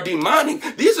people that are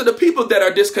demonic. These are the people that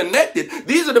are disconnected.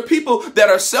 These are the people that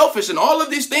are selfish and all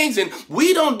of these things. And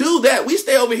we don't do that. We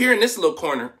stay over here in this little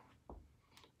corner.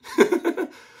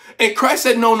 And Christ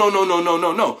said,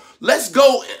 no. Let's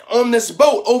go on this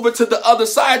boat over to the other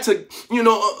side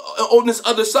on this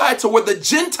other side to where the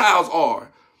Gentiles are.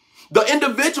 The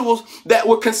individuals that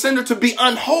were considered to be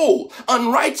unwhole,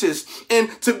 unrighteous, and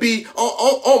to be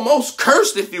almost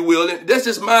cursed, if you will. And that's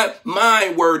just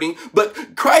my wording.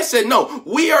 But Christ said, no,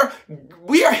 we are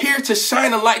here to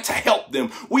shine a light to help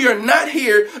them. We are not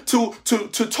here to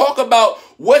talk about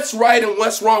what's right and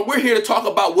what's wrong. We're here to talk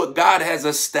about what God has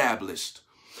established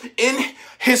in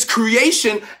his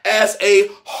creation as a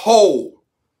whole.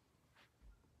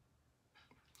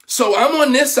 So I'm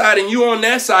on this side and you on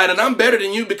that side, and I'm better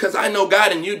than you because I know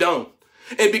God and you don't.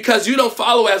 And because you don't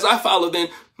follow as I follow, then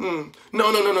No,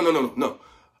 no, no, no, no, no, no.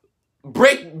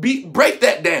 Break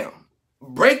that down.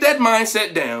 Break that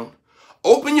mindset down.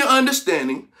 Open your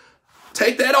understanding.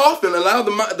 Take that off and allow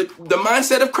the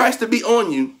mindset of Christ to be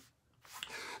on you,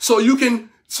 so you can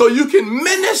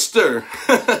minister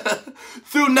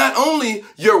through not only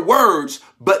your words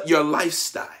but your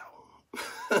lifestyle.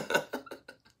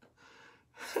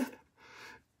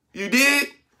 You did?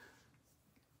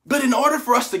 But in order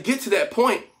for us to get to that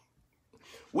point,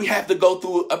 we have to go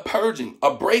through a purging,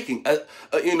 a breaking,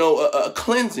 a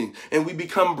cleansing, and we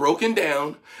become broken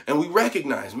down, and we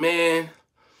recognize, man,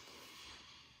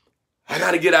 I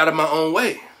got to get out of my own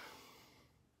way,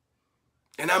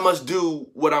 and I must do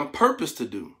what I'm purposed to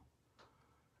do.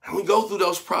 And we go through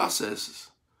those processes.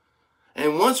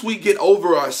 And once we get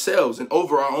over ourselves and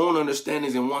over our own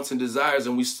understandings and wants and desires,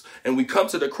 and we come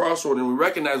to the crossroad and we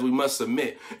recognize we must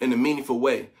submit in a meaningful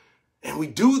way, and we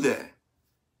do that,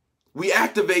 we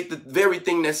activate the very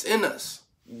thing that's in us.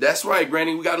 That's right,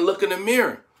 Granny. We got to look in the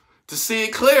mirror to see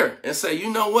it clear and say,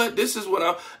 you know what? This is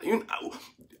what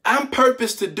I'm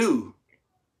purposed to do.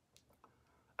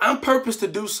 I'm purposed to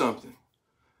do something.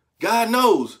 God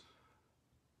knows.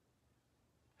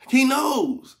 He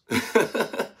knows.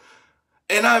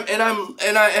 And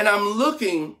I'm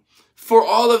looking for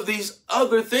all of these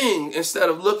other things instead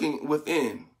of looking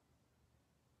within.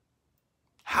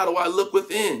 How do I look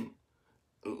within?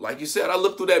 Like you said, I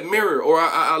look through that mirror, or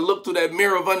I look through that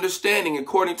mirror of understanding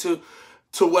according to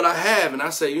what I have. And I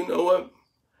say, you know what?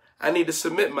 I need to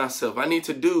submit myself. I need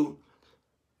to do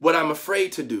what I'm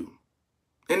afraid to do.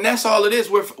 And that's all it is.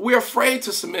 We're afraid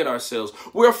to submit ourselves.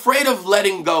 We're afraid of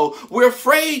letting go. We're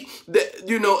afraid that,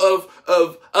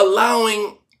 of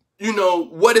allowing,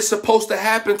 what is supposed to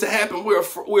happen.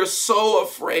 We're so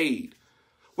afraid.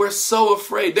 We're so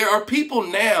afraid. There are people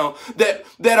now that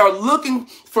are looking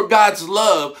for God's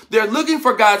love. They're looking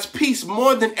for God's peace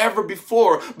more than ever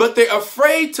before, but they're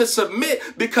afraid to submit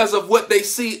because of what they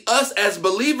see us as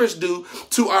believers do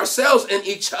to ourselves and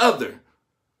each other.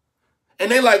 And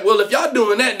they're like, well, if y'all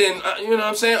doing that, then, you know what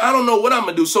I'm saying? I don't know what I'm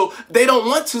going to do. So they don't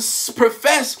want to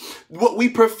profess what we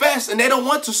profess, and they don't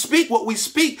want to speak what we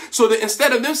speak. So that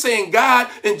instead of them saying God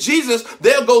and Jesus,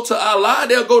 they'll go to Allah,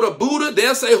 they'll go to Buddha,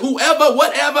 they'll say whoever,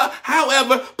 whatever,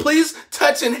 however, please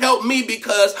touch and help me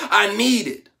because I need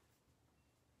it.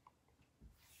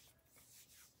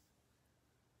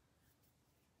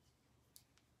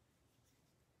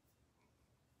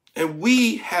 And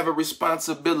we have a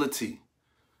responsibility.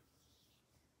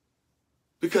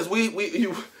 Because we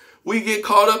get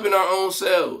caught up in our own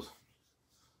selves.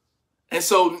 And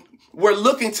so we're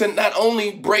looking to not only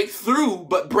break through,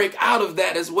 but break out of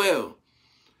that as well.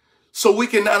 So we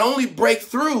can not only break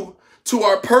through to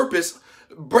our purpose,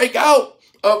 break out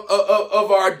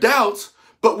of our doubts,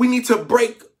 but we need to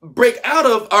break out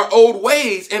of our old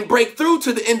ways and break through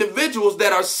to the individuals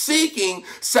that are seeking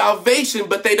salvation,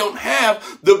 but they don't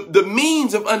have the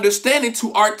means of understanding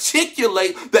to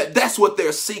articulate that that's what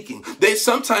they're seeking.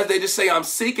 Sometimes they just say, I'm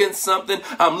seeking something.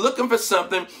 I'm looking for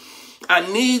something.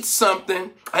 I need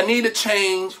something. I need a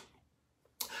change.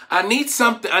 I need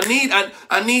something.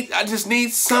 I just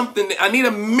need something. I need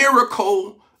a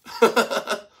miracle.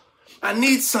 I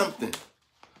need something.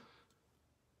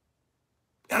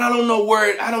 And I don't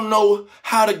know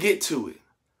how to get to it.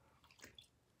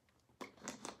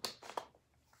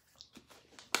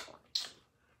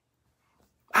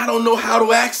 I don't know how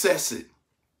to access it.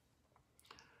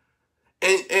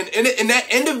 And that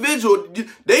individual,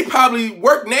 they probably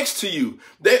work next to you.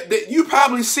 You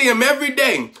probably see them every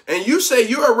day. And you say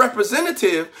you're a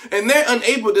representative, and they're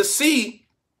unable to see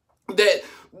that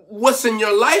what's in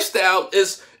your lifestyle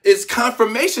is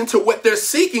confirmation to what they're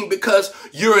seeking because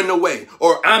you're in the way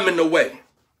or I'm in the way.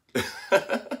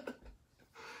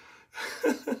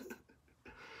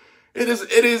 It is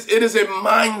a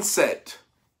mindset.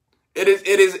 It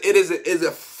is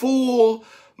a full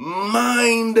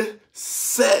mindset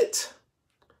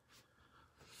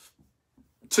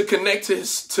to connect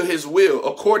to his will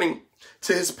according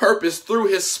to his purpose through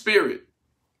his spirit.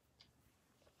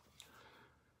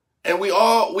 And we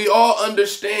all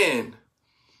understand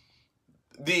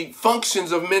the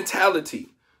functions of mentality.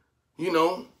 We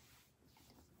all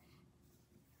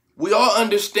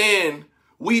understand.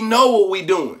 We know what we're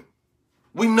doing.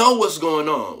 We know what's going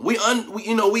on. We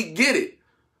get it.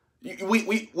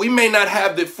 We may not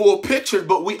have the full picture,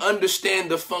 but we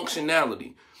understand the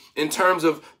functionality in terms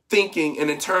of thinking and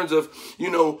in terms of,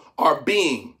 our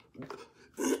being.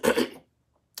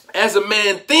 As a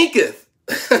man thinketh.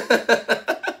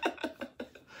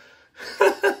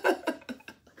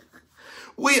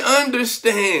 We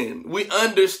understand. We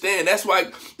understand. That's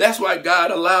why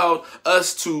God allowed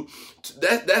us to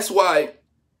that's why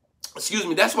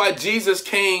Jesus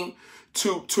came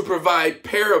to provide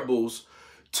parables,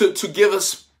 to give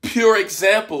us pure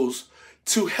examples,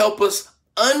 to help us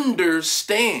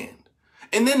understand.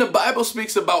 And then the Bible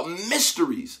speaks about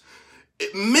mysteries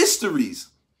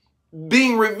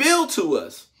being revealed to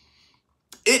us.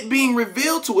 It being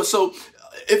revealed to us. So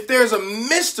if there's a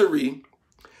mystery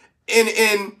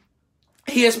and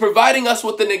he is providing us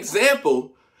with an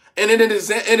example, and it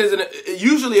is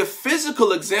usually a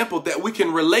physical example that we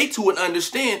can relate to and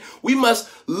understand, we must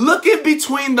look in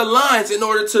between the lines in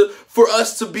order for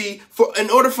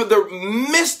the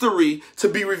mystery to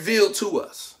be revealed to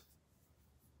us.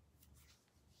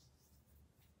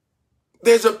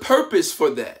 There's a purpose for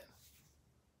that.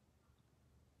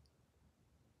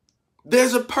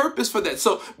 There's a purpose for that.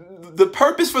 So the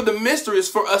purpose for the mystery is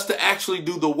for us to actually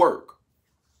do the work.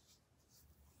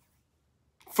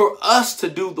 For us to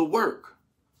do the work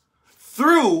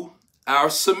through our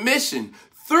submission,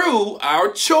 through our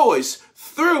choice,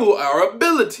 through our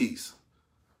abilities.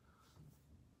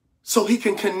 So he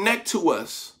can connect to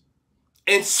us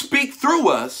and speak through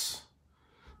us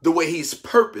the way he's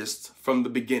purposed from the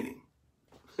beginning.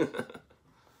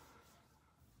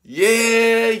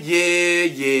 Yeah.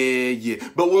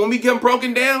 But when we get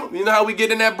broken down, you know how we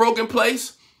get in that broken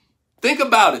place? Think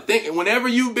about it. Think whenever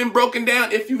you've been broken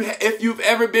down, if you've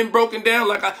ever been broken down,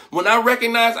 when I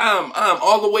recognize I'm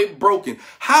all the way broken.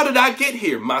 How did I get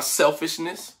here? My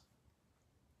selfishness.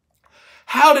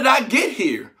 How did I get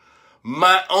here?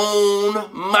 My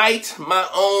own might, my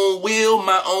own will,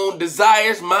 my own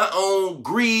desires, my own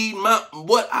greed,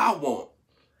 what I want.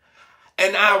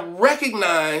 And I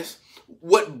recognize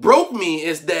what broke me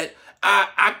is that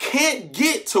I can't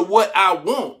get to what I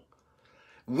want.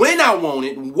 When I want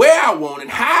it, where I want it,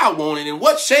 how I want it, in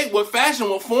what shape, what fashion,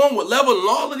 what form, what level, and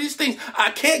all of these things,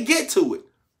 I can't get to it.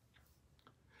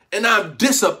 And I'm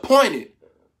disappointed.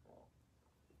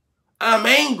 I'm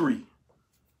angry.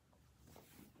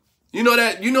 You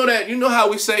know how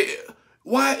we say,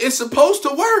 why it's supposed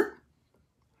to work.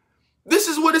 This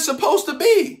is what it's supposed to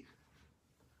be.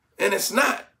 And it's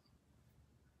not.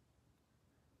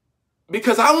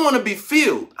 Because I want to be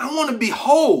filled. I want to be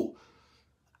whole.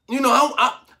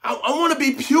 I want to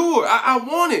be pure. I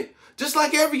want it. Just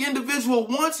like every individual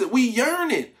wants it. We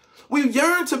yearn it. We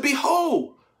yearn to be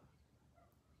whole.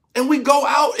 And we go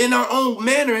out in our own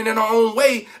manner and in our own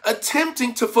way,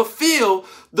 attempting to fulfill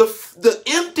the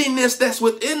emptiness that's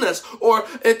within us, or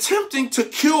attempting to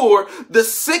cure the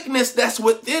sickness that's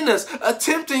within us,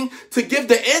 attempting to give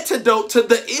the antidote to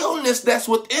the illness that's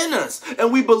within us.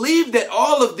 And we believe that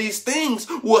all of these things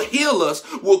will heal us,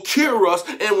 will cure us,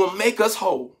 and will make us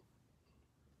whole.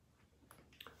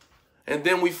 And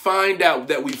then we find out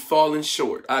that we've fallen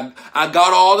short. I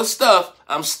got all the stuff,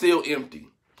 I'm still empty.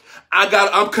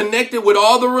 I'm connected with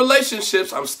all the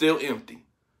relationships, I'm still empty.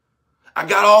 I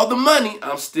got all the money,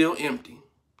 I'm still empty.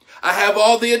 I have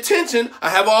all the attention, I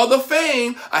have all the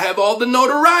fame, I have all the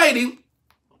notoriety,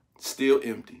 still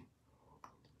empty.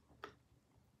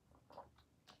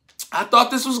 I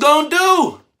thought this was going to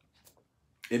do.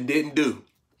 It didn't do.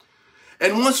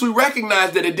 And once we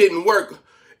recognize that it didn't work,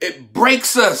 it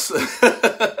breaks us.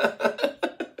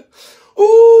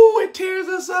 Ooh, it tears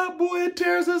us up, boy. It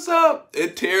tears us up.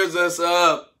 It tears us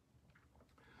up.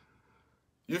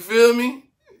 You feel me?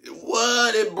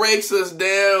 What? It breaks us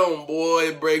down, boy.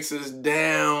 It breaks us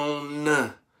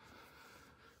down.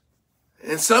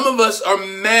 And some of us are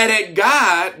mad at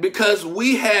God because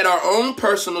we had our own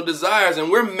personal desires,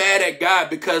 and we're mad at God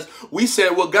because we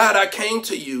said, well, God, I came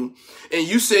to you and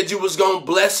you said you was going to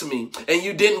bless me and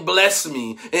you didn't bless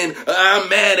me. And I'm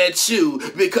mad at you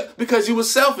because you was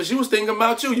selfish. You was thinking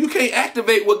about you. You can't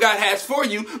activate what God has for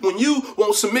you when you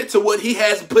won't submit to what he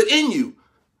has put in you.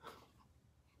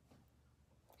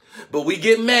 But we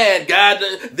get mad. God,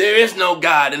 there is no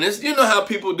God. And it's, you know how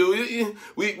people do.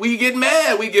 We get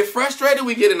mad. We get frustrated.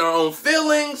 We get in our own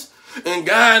feelings. And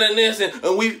God and this. And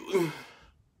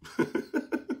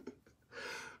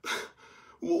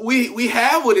we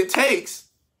have what it takes.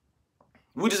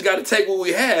 We just got to take what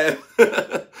we have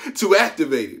to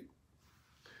activate it.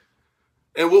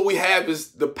 And what we have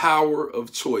is the power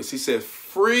of choice. He said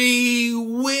free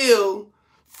will.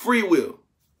 Free will.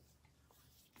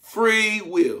 Free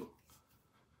will.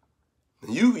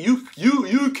 You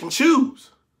can choose.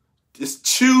 Just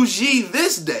choose ye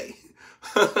this day.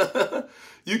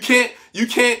 You can't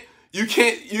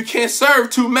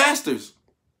serve two masters.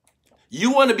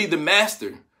 You want to be the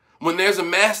master when there's a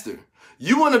master.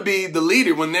 You want to be the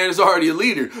leader when there's already a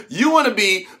leader. You want to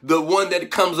be the one that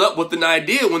comes up with an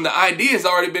idea when the idea has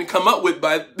already been come up with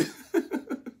by...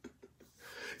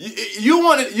 You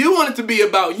want it to be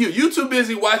about you. You too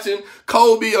busy watching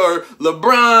Kobe or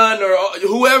LeBron or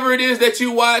whoever it is that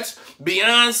you watch,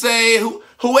 Beyonce,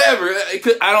 whoever.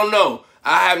 I don't know.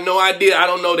 I have no idea. I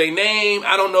don't know their name.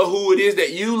 I don't know who it is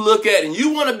that you look at, and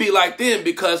you want to be like them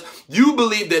because you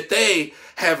believe that they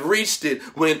have reached it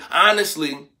when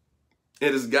honestly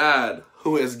it is God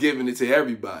who has given it to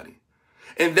everybody.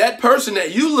 And that person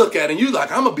that you look at and you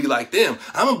like, I'm going to be like them.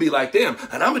 I'm going to be like them.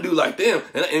 And I'm going to do like them.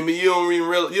 And you don't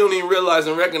even realize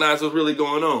and recognize what's really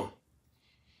going on.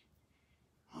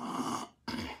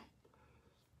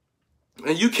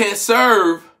 And you can't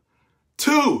serve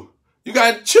two. You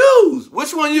got to choose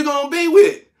which one you're going to be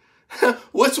with.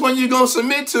 Which one you're going to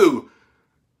submit to.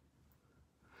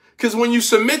 Because when you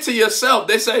submit to yourself,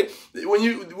 they say, you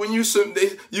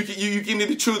can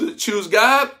either choose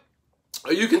God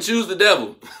or you can choose the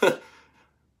devil.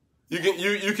 You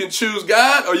can choose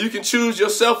God or you can choose your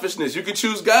selfishness. You can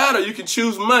choose God or you can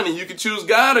choose money. You can choose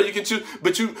God or you can choose,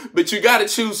 but you got to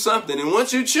choose something. And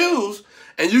once you choose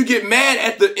and you get mad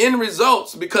at the end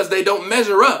results because they don't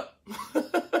measure up,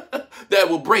 that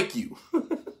will break you.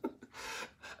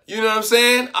 You know what I'm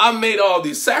saying? I've made all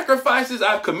these sacrifices.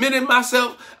 I've committed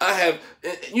myself. I have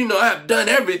done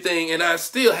everything and I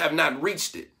still have not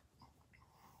reached it.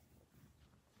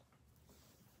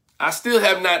 I still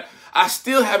have not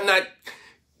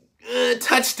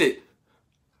touched it.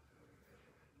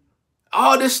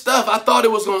 All this stuff, I thought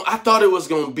it was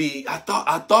gonna be. Ever thought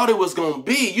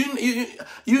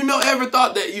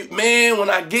that when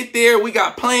I get there, we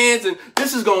got plans and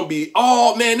this is gonna be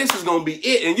this is gonna be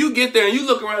it. And you get there and you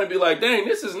look around and be like, dang,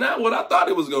 this is not what I thought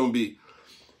it was gonna be.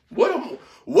 What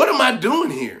am I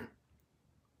doing here?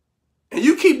 And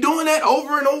you keep doing that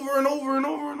over and over and over and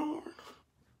over and over.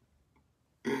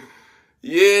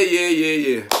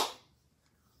 Yeah.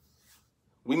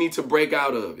 We need to break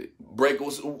out of it.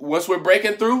 Once we're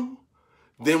breaking through,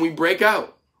 then we break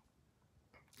out.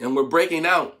 And we're breaking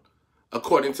out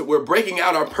we're breaking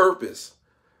out our purpose.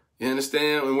 You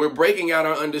understand? And we're breaking out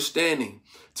our understanding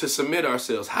to submit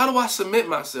ourselves. How do I submit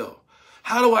myself?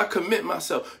 How do I commit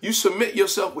myself? You submit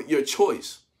yourself with your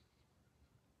choice.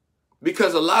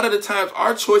 Because a lot of the times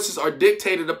our choices are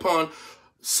dictated upon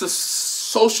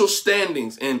social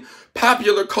standings and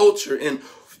popular culture and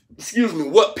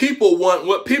what people want,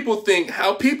 what people think,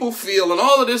 how people feel, and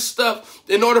all of this stuff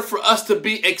in order for us to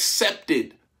be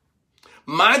accepted.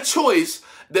 My choice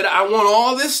that I want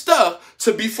all this stuff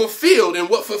to be fulfilled, and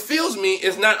what fulfills me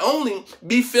is not only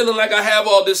me feeling like I have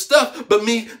all this stuff, but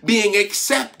me being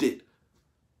accepted.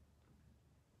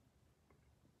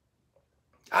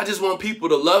 I just want people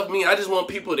to love me. I just want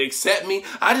people to accept me.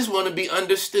 I just want to be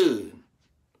understood.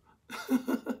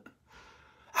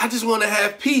 I just want to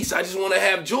have peace. I just want to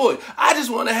have joy. I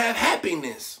just want to have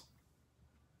happiness.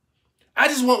 I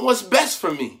just want what's best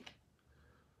for me.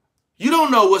 You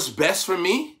don't know what's best for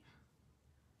me.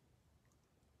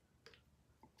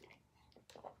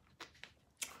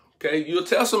 Okay, you'll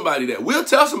tell somebody that. We'll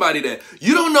tell somebody that.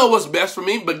 You don't know what's best for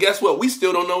me, but guess what? We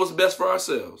still don't know what's best for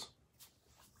ourselves.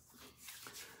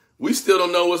 We still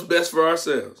don't know what's best for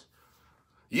ourselves.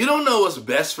 You don't know what's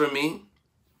best for me.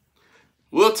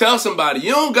 We'll tell somebody,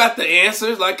 you don't got the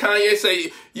answers. Like Kanye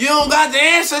say, you don't got the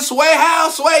answers, Sway. How,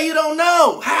 Sway? You don't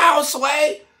know. How,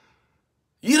 Sway?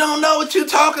 You don't know what you're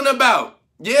talking about.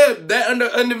 Yeah, that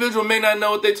individual may not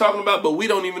know what they're talking about, but we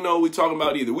don't even know what we're talking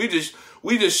about either. We just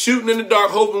shooting in the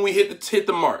dark, hoping we hit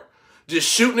the mark. Just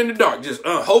shooting in the dark. Just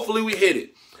hopefully we hit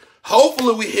it.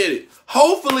 Hopefully we hit it.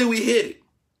 Hopefully we hit it.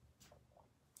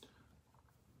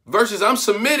 Versus I'm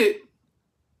submitted,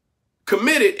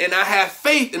 committed, and I have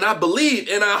faith, and I believe,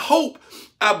 and I hope,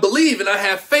 I believe, and I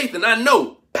have faith, and I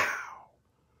know. Pow.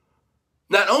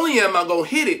 Not only am I going to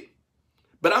hit it,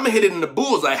 but I'm going to hit it in the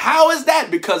bullseye. How is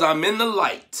that? Because I'm in the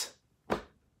light.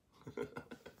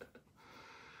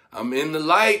 I'm in the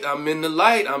light. I'm in the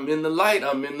light. I'm in the light.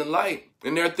 I'm in the light.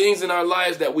 And there are things in our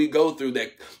lives that we go through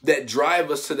that drive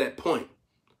us to that point.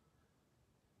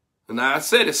 And I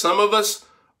said it, some of us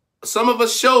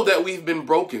show that we've been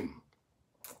broken.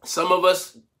 Some of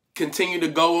us continue to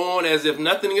go on as if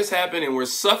nothing has happened and we're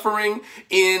suffering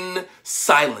in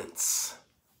silence.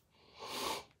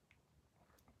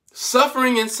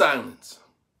 Suffering in silence.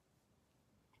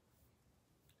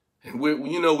 And we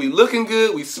looking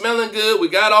good, we smelling good, we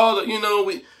got all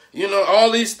the, all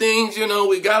these things,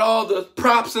 we got all the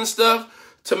props and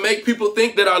stuff to make people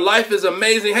think that our life is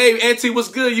amazing. Hey, Auntie, what's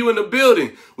good? You in the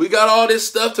building. We got all this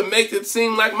stuff to make it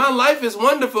seem like my life is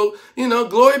wonderful. You know,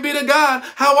 glory be to God.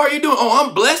 How are you doing? Oh,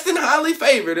 I'm blessed and highly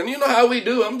favored. And you know how we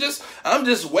do. I'm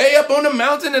just way up on the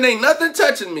mountain and ain't nothing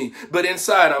touching me. But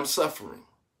inside I'm suffering.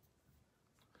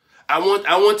 I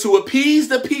want to appease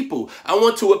the people. I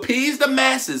want to appease the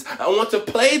masses. I want to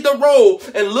play the role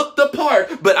and look the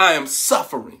part, but I am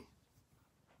suffering.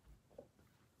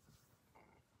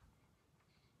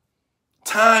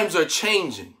 Times are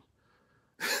changing.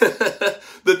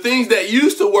 The things that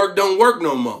used to work don't work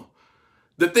no more.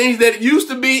 The things that used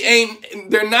to be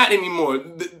they're not anymore.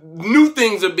 The new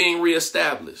things are being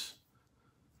reestablished.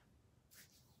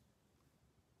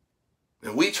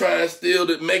 And we try still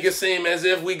to make it seem as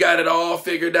if we got it all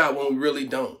figured out when we really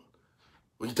don't.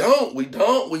 We don't.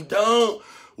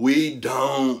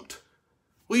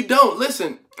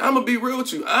 Listen, I'm going to be real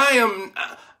with you.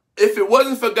 If it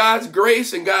wasn't for God's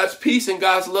grace and God's peace and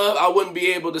God's love, I wouldn't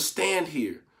be able to stand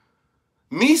here.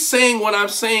 Me saying what I'm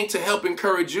saying to help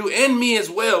encourage you and me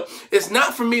as well, it's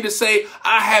not for me to say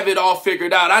I have it all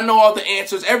figured out. I know all the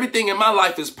answers. Everything in my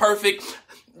life is perfect.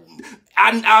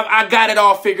 I got it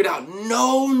all figured out.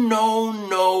 No,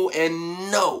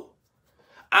 and no.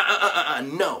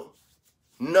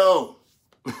 No.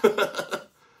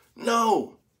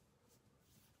 No.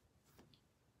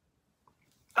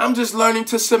 I'm just learning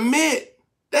to submit.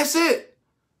 That's it.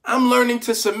 I'm learning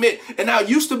to submit. And I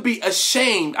used to be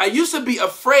ashamed. I used to be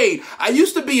afraid. I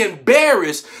used to be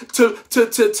embarrassed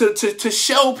to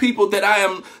show people that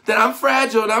I'm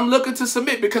fragile and I'm looking to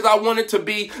submit because I wanted to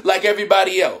be like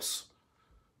everybody else.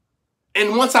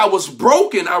 And once I was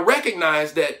broken, I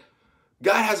recognized that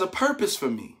God has a purpose for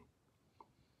me.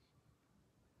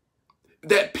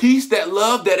 That peace, that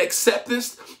love, that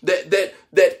acceptance,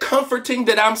 that comforting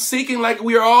that I'm seeking, like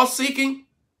we are all seeking.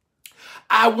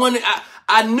 I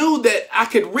knew that I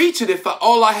could reach it if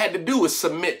all I had to do was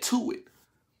submit to it.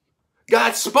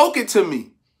 God spoke it to me.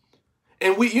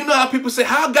 And you know how people say,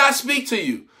 how God speak to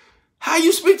you? How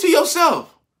you speak to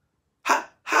yourself?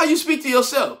 How you speak to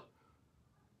yourself?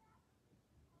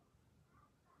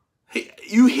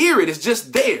 You hear it. It's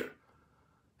just there.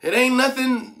 It ain't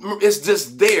nothing. It's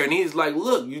just there. And he's like,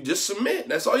 look, you just submit.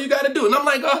 That's all you got to do. And I'm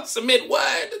like, oh, submit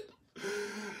what?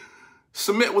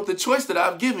 Submit with the choice that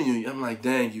I've given you. I'm like,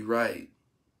 dang, you right.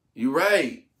 You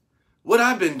right. What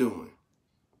I've been doing.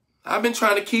 I've been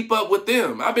trying to keep up with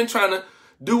them. I've been trying to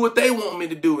do what they want me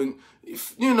to do. And,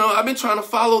 you know, I've been trying to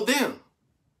follow them.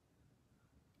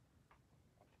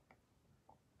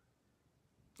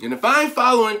 And if I ain't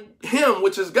following him,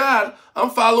 which is God,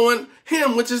 I'm following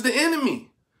him, which is the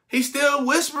enemy. He's still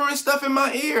whispering stuff in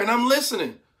my ear and I'm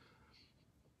listening.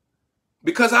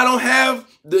 Because I don't have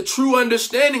the true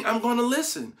understanding, I'm going to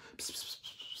listen.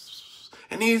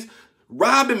 And he's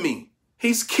robbing me.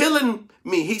 He's killing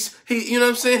me. You know what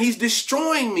I'm saying? He's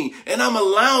destroying me and I'm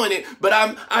allowing it. But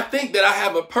I think that I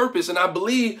have a purpose and I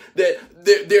believe that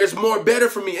there's more better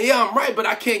for me. Yeah, I'm right, but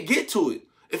I can't get to it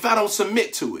if I don't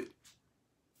submit to it.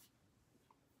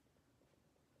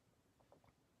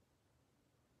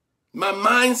 My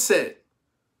mindset,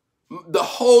 the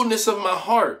wholeness of my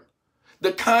heart,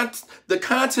 the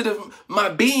content of my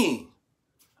being,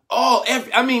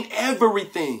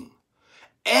 everything.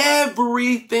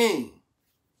 Everything.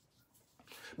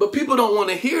 But people don't want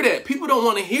to hear that. People don't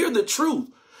want to hear the truth.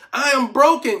 I am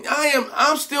broken.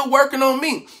 I'm still working on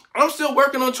me. I'm still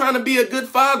working on trying to be a good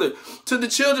father to the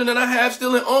children that I have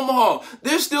still in Omaha.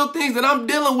 There's still things that I'm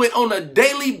dealing with on a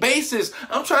daily basis.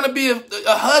 I'm trying to be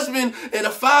a husband and a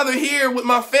father here with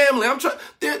my family. I'm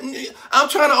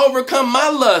trying to overcome my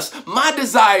lust, my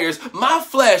desires, my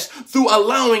flesh through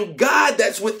allowing God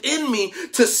that's within me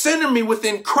to center me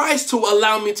within Christ to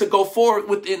allow me to go forward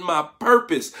within my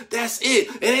purpose. That's it.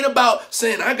 It ain't about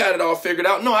saying I got it all figured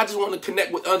out. No, I just want to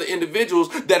connect with other individuals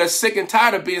that are sick and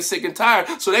tired of being sick and tired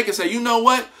so they can say, you know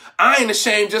what? I ain't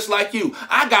ashamed just like you.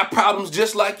 I got problems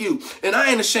just like you. And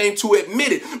I ain't ashamed to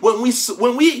admit it. When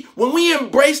we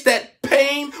embrace that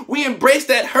pain, we embrace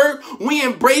that hurt, we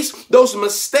embrace those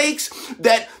mistakes,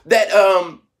 that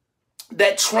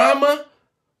trauma,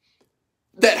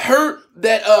 that hurt,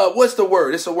 that what's the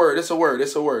word? It's a word.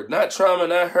 Not trauma,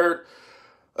 not hurt.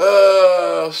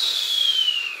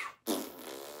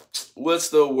 What's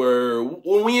the word?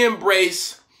 When we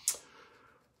embrace,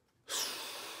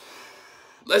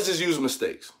 let's just use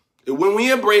mistakes. When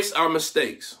we embrace our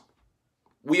mistakes,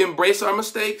 we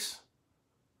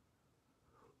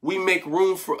make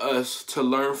room for us to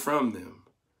learn from them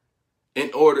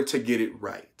in order to get it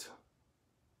right.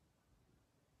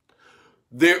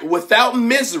 Without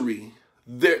misery,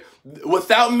 there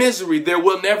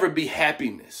will never be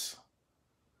happiness.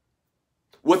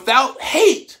 Without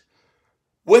hate,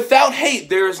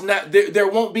 there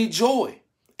won't be joy.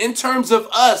 In terms of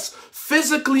us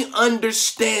physically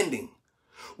understanding,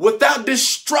 without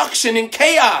destruction and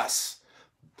chaos,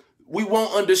 we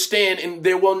won't understand, and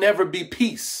there will never be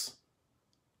peace.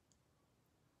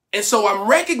 And so I'm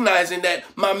recognizing that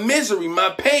my misery,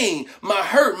 my pain, my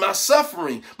hurt, my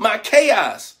suffering, my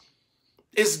chaos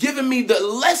is giving me the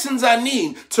lessons I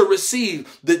need to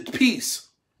receive the peace,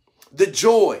 the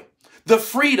joy, the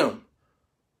freedom,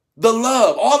 the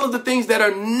love, all of the things that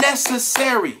are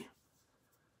necessary.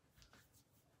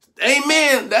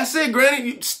 Amen. That's it,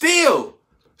 Granny. You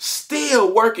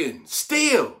still working,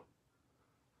 still.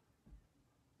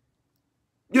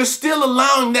 You're still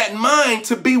allowing that mind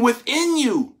to be within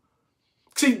you.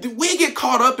 See, we get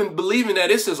caught up in believing that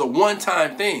this is a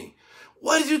one-time thing.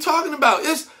 What are you talking about?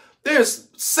 There's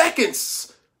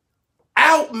seconds,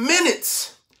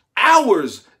 minutes,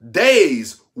 hours,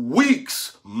 days,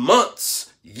 weeks,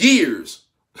 months, years.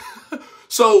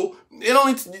 So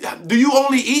do you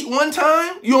only eat one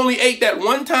time? You only ate that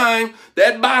one time,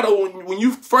 that bottle when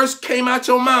you first came out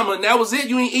your mama, and that was it?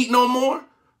 You ain't eat no more?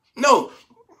 No.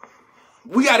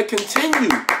 We got to continue.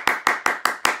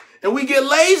 And we get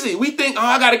lazy. We think, oh,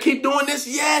 I got to keep doing this.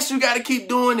 Yes, you got to keep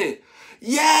doing it.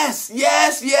 Yes.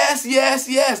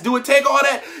 Do it take all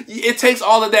that? It takes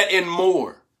all of that and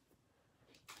more.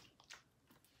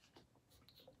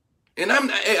 And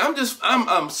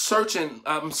I'm searching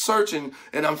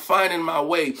and I'm finding my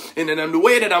way. And then the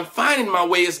way that I'm finding my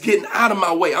way is getting out of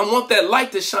my way. I want that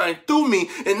light to shine through me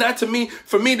and not for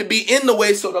me to be in the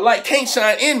way so the light can't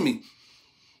shine in me.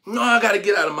 No, I got to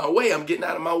get out of my way. I'm getting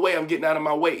out of my way.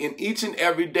 And each and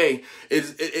every day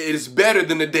is better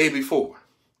than the day before.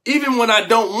 Even when I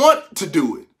don't want to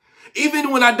do it. Even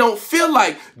when I don't feel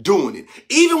like doing it.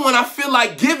 Even when I feel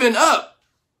like giving up.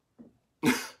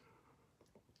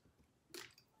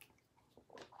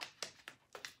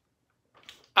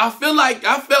 I felt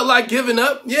like giving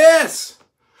up. Yes.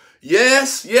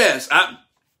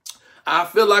 I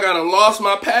feel like I done lost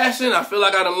my passion. I feel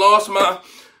like I done lost my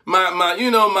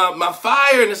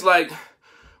fire. And it's like,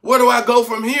 where do I go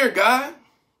from here, God?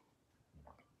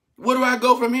 Where do I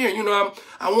go from here?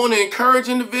 I want to encourage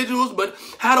individuals, but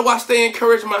how do I stay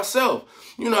encouraged myself?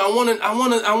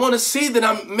 I want to see that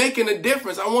I'm making a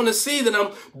difference. I want to see that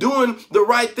I'm doing the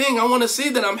right thing. I want to see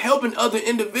that I'm helping other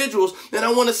individuals, and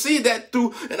I want to see that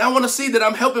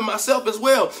I'm helping myself as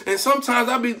well. And sometimes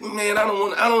I don't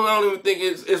even think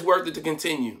it's worth it to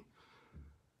continue.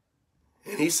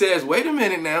 And he says, wait a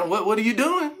minute now, what are you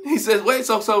doing? He says, wait,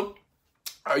 so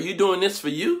are you doing this for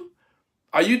you?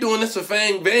 Are you doing this for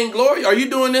vainglory? Are you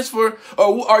doing this or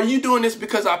are you doing this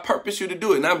because I purpose you to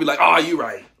do it? And I'll be like, oh, you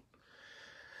right.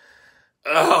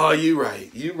 Oh, you right.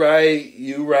 You right.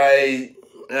 You right.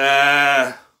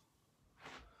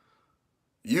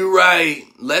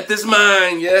 Let this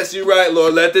mind. Yes, you right,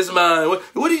 Lord. Let this mind.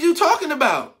 What are you talking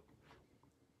about?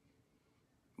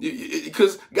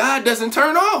 Because God doesn't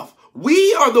turn off.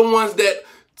 We are the ones that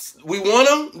we want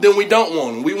them, then we don't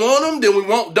want them. We want them, then we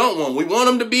don't want them. We want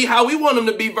them to be how we want them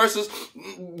to be versus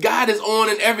God is on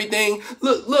and everything.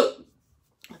 Look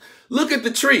at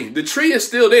the tree. The tree is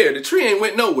still there. The tree ain't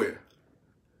went nowhere.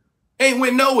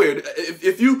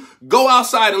 If you go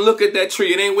outside and look at that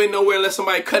tree, it ain't went nowhere unless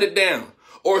somebody cut it down.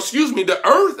 Or the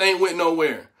earth ain't went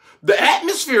nowhere. The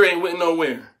atmosphere ain't went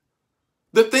nowhere.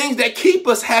 The things that keep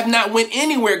us have not went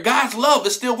anywhere. God's love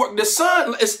is still working. The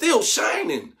sun is still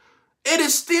shining. It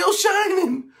is still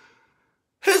shining.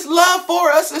 His love for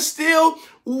us is still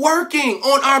working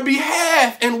on our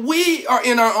behalf. And we are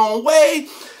in our own way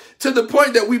to the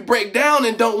point that we break down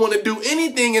and don't want to do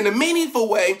anything in a meaningful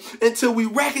way until we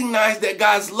recognize that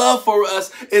God's love for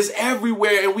us is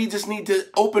everywhere, and we just need to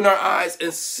open our eyes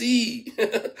and see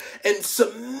and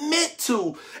submit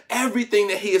to everything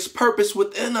that he has purposed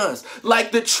within us.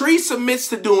 Like the tree submits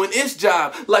to doing its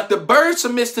job, like the bird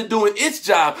submits to doing its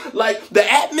job, like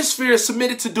the atmosphere is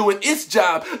submitted to doing its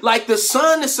job, like the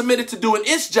sun is submitted to doing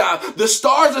its job, the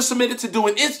stars are submitted to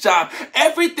doing its job.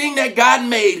 Everything that God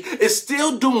made is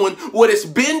still doing what it's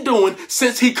been doing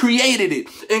since he created it,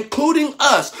 including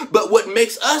us. But what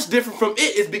makes us different from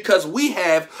it is because we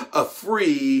have a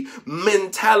free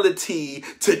mentality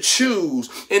to choose.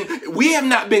 And we have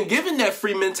not been given that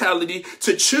free mentality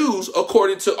to choose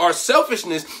according to our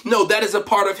selfishness. No, that is a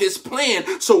part of his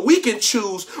plan. So we can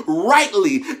choose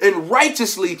rightly and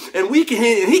righteously. And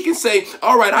he can say,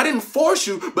 all right, I didn't force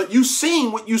you, but you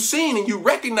seen what you seen and you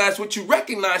recognize what you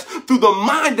recognize through the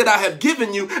mind that I have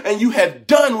given you, and you have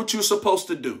done what you're supposed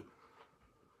to do.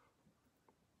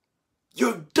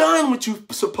 You've done what you're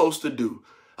supposed to do.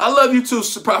 I love you too,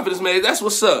 Prophetess May. That's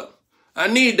what's up. I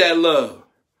need that love.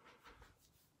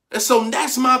 And so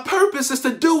that's my purpose, is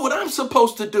to do what I'm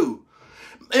supposed to do.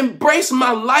 Embrace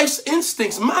my life's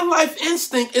instincts. My life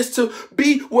instinct is to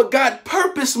be what God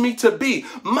purposed me to be.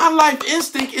 My life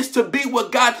instinct is to be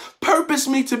what God purposed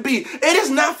me to be. It is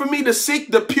not for me to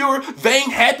seek the pure,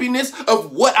 vain happiness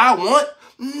of what I want.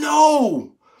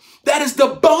 No, that is the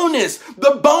bonus.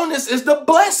 The bonus is the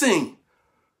blessing.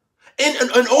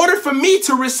 In order for me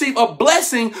to receive a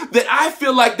blessing that I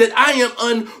feel like that I am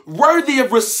unworthy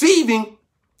of receiving,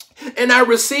 and I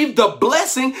receive the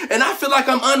blessing and I feel like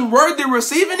I'm unworthy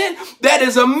receiving it, that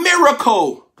is a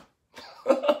miracle.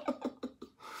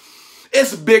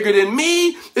 It's bigger than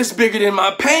me. It's bigger than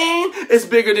my pain. It's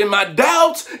bigger than my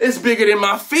doubts. It's bigger than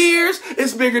my fears.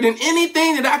 It's bigger than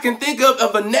anything that I can think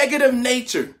of a negative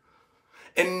nature.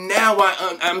 And now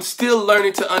I'm still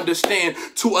learning to understand,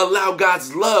 to allow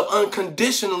God's love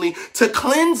unconditionally to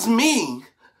cleanse me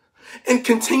and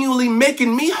continually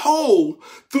making me whole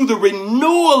through the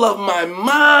renewal of my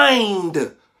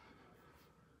mind.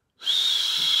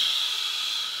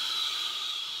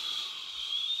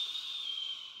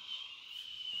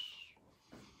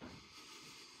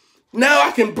 Now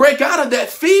I can break out of that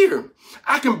fear.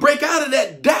 I can break out of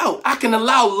that doubt. I can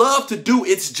allow love to do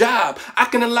its job. I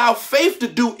can allow faith to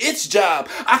do its job.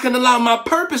 I can allow my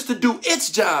purpose to do its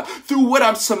job through what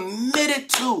I'm submitted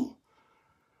to.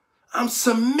 I'm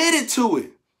submitted to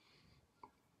it.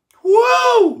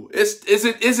 Whoa! Is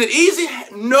it easy?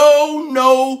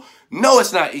 No,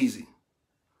 it's not easy.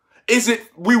 Is it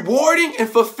rewarding and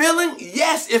fulfilling?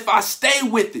 Yes, if I stay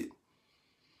with it.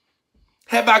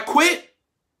 Have I quit?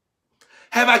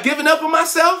 Have I given up on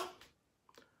myself?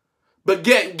 But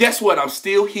guess what? I'm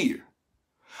still here.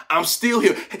 I'm still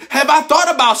here. Have I thought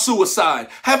about suicide?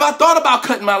 Have I thought about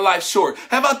cutting my life short?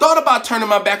 Have I thought about turning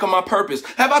my back on my purpose?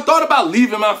 Have I thought about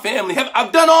leaving my family?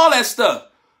 I've done all that stuff.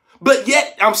 But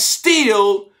yet I'm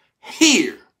still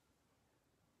here.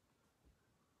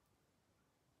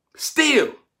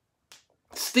 Still.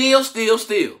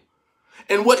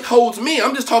 And what holds me,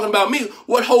 I'm just talking about me,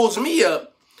 what holds me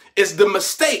up is the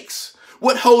mistakes.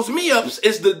 What holds me up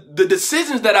is the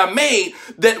decisions that I made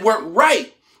that weren't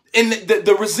right, and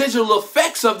the residual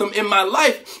effects of them in my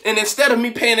life. And instead of me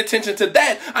paying attention to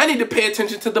that, I need to pay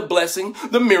attention to the blessing,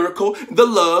 the miracle, the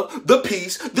love, the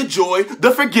peace, the joy, the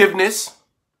forgiveness.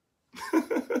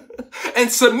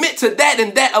 And submit to that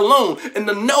and that alone. And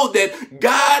to know that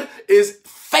God is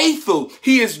faithful.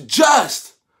 He is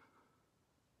just.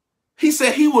 He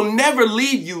said he will never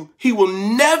leave you. He will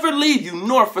never leave you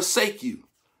nor forsake you.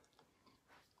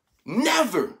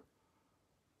 Never.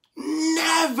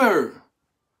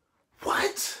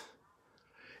 What?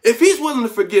 If he's willing to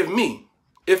forgive me,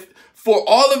 if for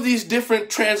all of these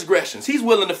different transgressions, he's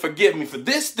willing to forgive me for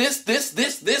this, and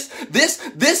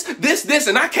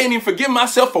I can't even forgive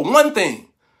myself for one thing.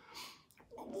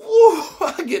 Woo,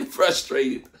 I get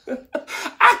frustrated.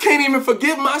 I can't even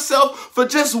forgive myself for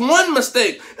just one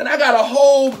mistake, and I got a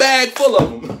whole bag full of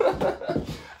them.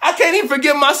 I can't even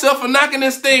forgive myself for knocking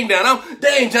this thing down.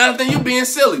 Dang, Jonathan, you being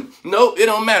silly. Nope, it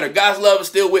don't matter. God's love is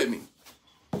still with me.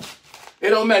 It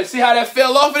don't matter. See how that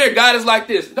fell off of there? God is like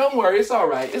this. Don't worry. It's all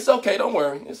right. It's okay. Don't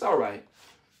worry. It's all right.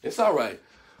 It's all right.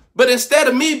 But instead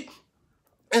of me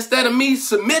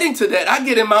submitting to that, I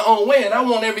get in my own way and I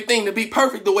want everything to be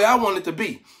perfect the way I want it to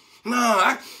be.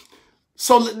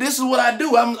 So this is what I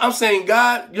do. I'm saying,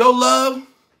 God, your love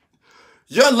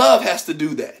has to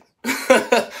do that.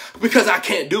 Because I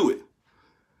can't do it.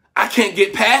 I can't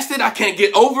get past it. I can't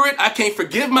get over it. I can't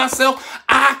forgive myself.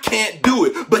 I can't do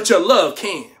it. But your love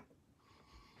can.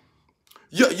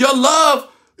 Your love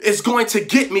is going to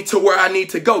get me to where I need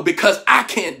to go because I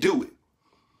can't do it.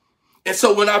 And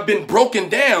so when I've been broken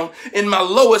down in my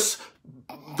lowest,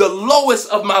 the lowest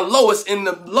of my lowest, in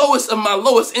the lowest of my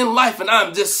lowest in life, and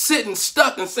I'm just sitting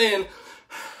stuck and saying,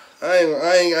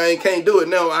 I can't do it.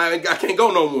 No, I can't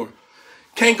go no more.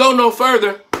 Can't go no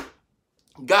further.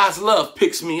 God's love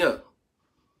picks me up.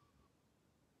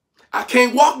 I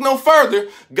can't walk no further.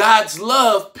 God's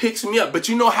love picks me up. But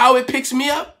you know how it picks me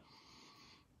up?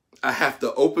 I have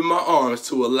to open my arms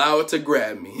to allow it to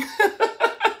grab me.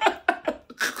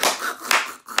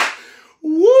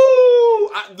 Woo!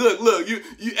 Look, you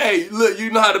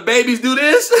know how the babies do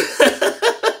this?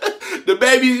 The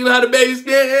babies, you know how the babies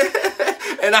get?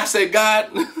 And I say, God,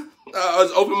 I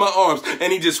just open my arms,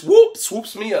 and he just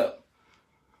swoops me up.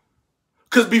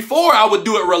 Because before I would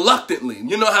do it reluctantly.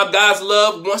 You know how God's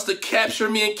love wants to capture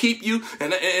me and keep you,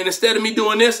 and instead of me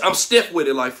doing this, I'm stiff with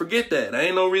it. Like, forget that. I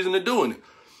ain't no reason to doing it.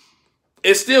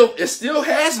 It still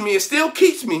has me. It still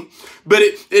keeps me, but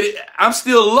I'm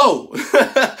still low.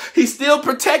 He's still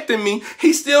protecting me.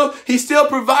 He's still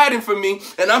providing for me,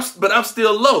 but I'm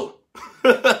still low.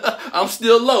 I'm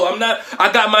still low. I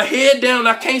got my head down.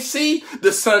 I can't see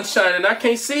the sun shining. I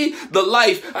can't see the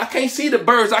life. I can't see the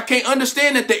birds. I can't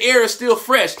understand that the air is still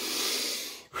fresh.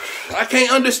 I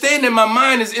can't understand that my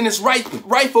mind is in its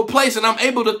rightful place and I'm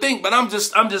able to think, but I'm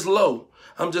just low.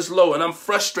 I'm just low and I'm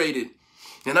frustrated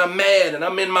and I'm mad and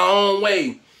I'm in my own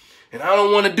way and I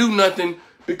don't want to do nothing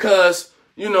because,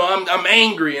 I'm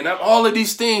angry and I'm all of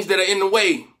these things that are in the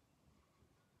way.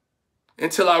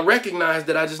 Until I recognize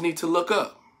that I just need to look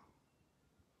up.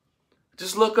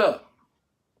 Just look up.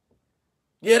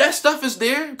 Yeah, that stuff is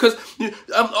there because,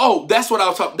 that's what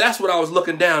I was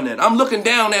looking down at. I'm looking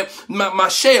down at my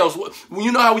shells.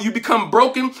 You know how you become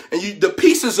broken and the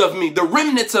pieces of me, the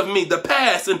remnants of me, the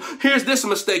past. And here's this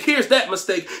mistake. Here's that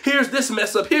mistake. Here's this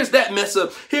mess up. Here's that mess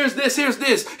up. Here's this. Here's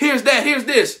this. Here's that. Here's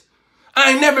this.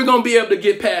 I ain't never going to be able to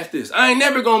get past this. I ain't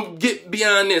never going to get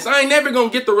beyond this. I ain't never going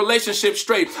to get the relationship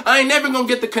straight. I ain't never going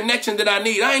to get the connection that I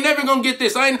need. I ain't never going to get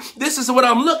this. This is what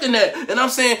I'm looking at. And I'm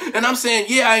saying,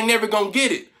 yeah, I ain't never going to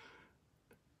get it.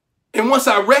 And once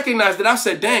I recognized that, I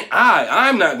said, dang,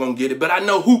 I'm not going to get it, but I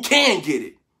know who can get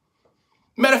it.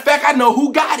 Matter of fact, I know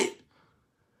who got it.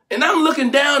 And I'm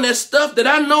looking down at stuff that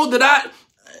I know that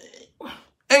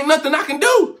ain't nothing I can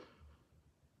do.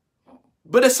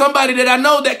 But it's somebody that I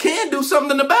know that can do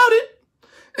something about it.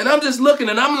 And I'm just looking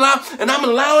and I'm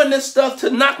allowing this stuff to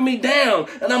knock me down.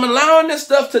 And I'm allowing this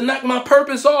stuff to knock my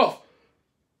purpose off.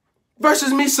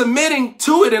 Versus me submitting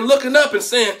to it and looking up and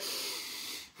saying,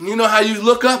 you know how you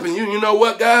look up and you know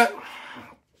what, God?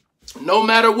 No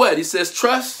matter what, he says,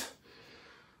 trust,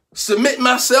 submit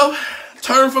myself,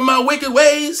 turn from my wicked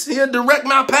ways. He'll direct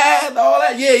my path, all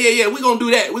that. Yeah. We're going to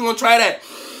do that. We're going to try that.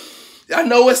 I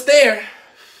know it's there.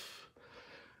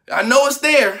 I know it's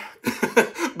there,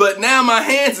 but now my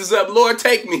hands is up. Lord,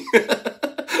 take me.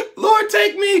 Lord,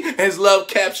 take me. And his love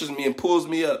captures me and pulls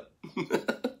me up.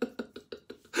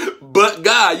 But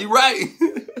God, you're right.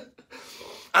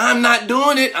 I'm not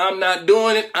doing it. I'm not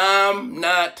doing it. I'm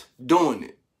not doing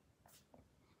it.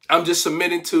 I'm just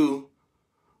submitting to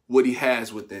what he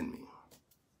has within me.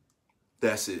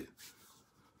 That's it.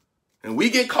 And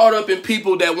we get caught up in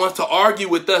people that want to argue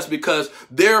with us because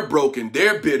they're broken,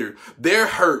 they're bitter, they're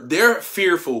hurt, they're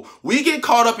fearful. We get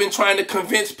caught up in trying to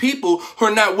convince people who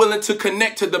are not willing to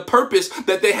connect to the purpose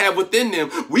that they have within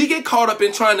them. We get caught up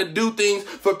in trying to do things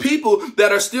for people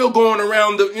that are still going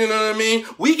around you know what I mean?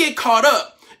 We get caught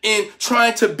up in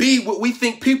trying to be what we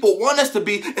think people want us to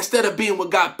be instead of being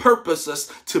what God purposed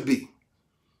us to be.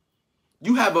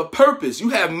 You have a purpose, you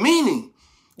have meaning,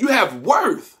 you have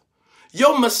worth.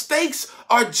 Your mistakes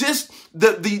are just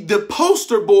the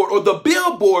poster board or the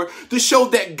billboard to show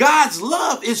that God's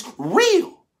love is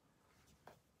real.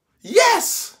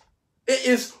 Yes, it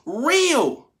is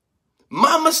real.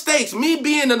 My mistakes, me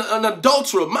being an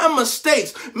adulterer, my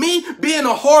mistakes, me being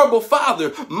a horrible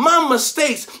father, my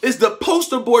mistakes is the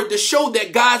poster board to show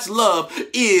that God's love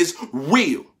is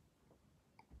real.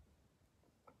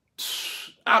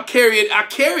 I carry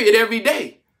it every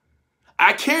day.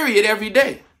 I carry it every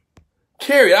day.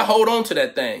 I hold on to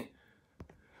that thing.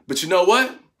 But you know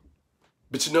what?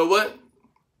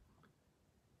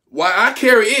 Why I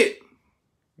carry it,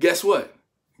 guess what?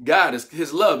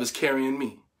 His love is carrying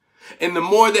me. And the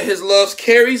more that his love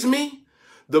carries me,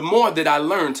 the more that I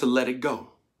learn to let it go.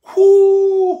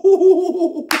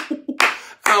 Woo.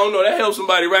 I don't know, that helped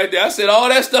somebody right there. I said all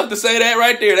that stuff to say that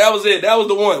right there. That was it. That was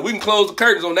the one. We can close the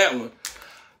curtains on that one.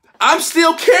 I'm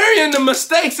still carrying the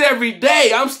mistakes every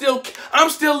day. I'm still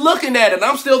looking at it.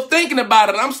 I'm still thinking about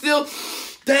it. I'm still,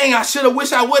 dang, I should have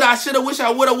wished I would. I should have wished I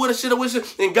would. I would have, should have wished.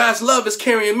 And God's love is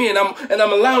carrying me. And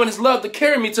I'm allowing his love to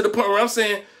carry me to the point where I'm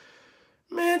saying,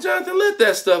 man, Jonathan, let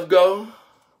that stuff go.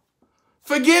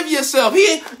 Forgive yourself.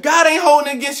 God ain't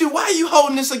holding it against you. Why are you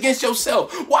holding this against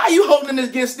yourself? Why are you holding this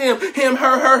against them? Him,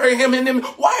 her, him, and them.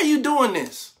 Why are you doing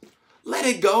this? Let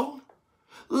it go.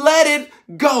 Let it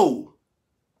go.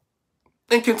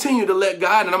 And continue to let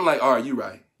God. And I'm like, all right, you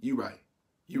right.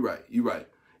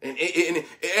 And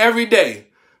every day,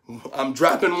 I'm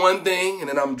dropping one thing and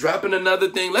then I'm dropping another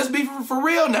thing. Let's be for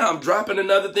real now. I'm dropping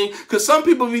another thing. Because some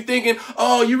people be thinking,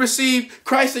 oh, you received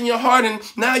Christ in your heart and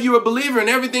now you're a believer and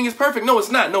everything is perfect. No, it's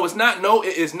not. No, it's not. No,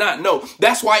 it is not. No.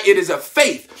 That's why it is a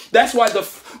faith. That's why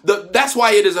that's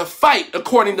why it is a fight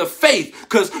according to faith.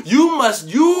 Because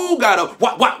you gotta,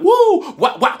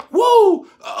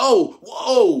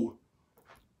 whoa.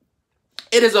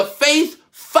 It is a faith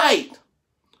fight.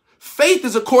 Faith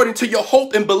is according to your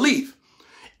hope and belief.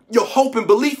 your hope and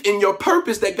belief in your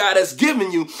purpose that God has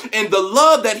given you and the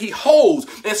love that he holds.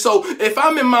 And so if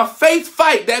I'm in my faith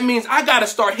fight, that means I got to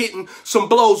start hitting some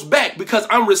blows back because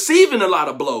I'm receiving a lot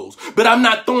of blows, but I'm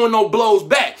not throwing no blows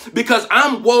back because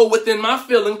I'm woe within my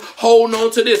feeling, holding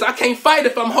on to this. I can't fight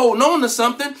if I'm holding on to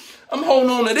something. I'm holding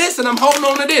on to this and I'm holding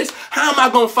on to this. How am I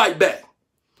going to fight back?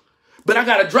 But I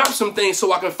got to drop some things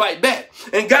so I can fight back.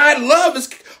 And God's love is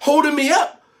holding me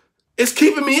up. It's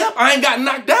keeping me up. I ain't got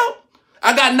knocked out.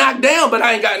 I got knocked down, but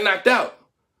I ain't got knocked out.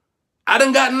 I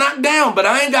done got knocked down, but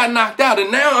I ain't got knocked out.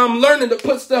 And now I'm learning to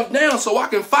put stuff down so I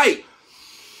can fight.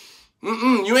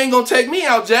 You ain't gonna take me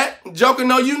out, Jack. Joker,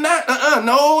 no, you not.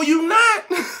 No, you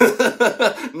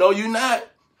not. No, you not.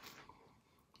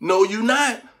 No, you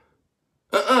not.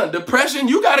 Depression,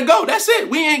 you gotta go. That's it.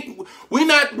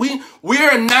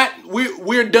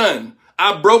 We're done.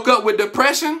 I broke up with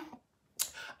depression.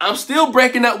 I'm still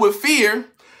breaking up with fear.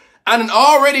 I done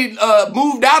already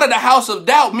moved out of the house of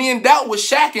doubt. Me and doubt was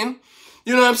shacking.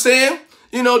 You know what I'm saying?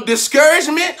 You know,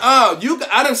 discouragement. I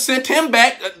done sent him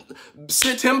back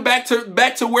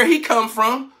to where he come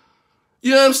from.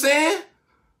 You know what I'm saying?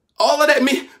 All of that,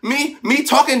 me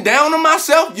talking down on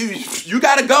myself. You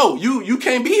gotta go. You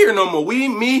can't be here no more.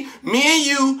 Me and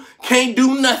you can't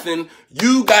do nothing.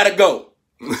 You gotta go.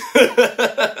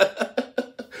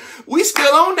 We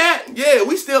still on that. Yeah,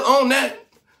 we still on that.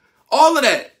 All of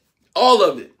that. All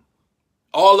of it.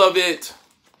 All of it.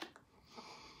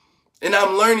 And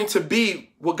I'm learning to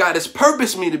be what God has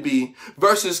purposed me to be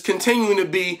versus continuing to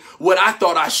be what I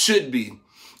thought I should be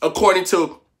according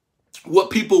to what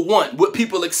people want, what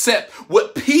people accept,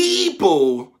 what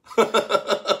people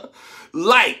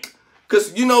like.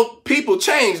 Because, you know, people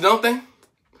change, don't they?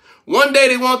 One day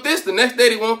they want this, the next day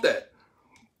they want that.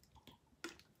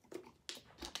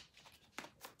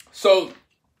 So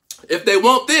if they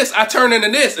want this, I turn into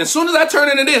this. As soon as I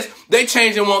turn into this, they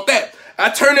change and want that.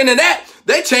 I turn into that,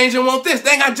 they change and want this.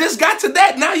 Dang, I just got to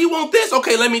that. Now you want this.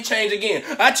 Okay, let me change again.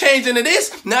 I change into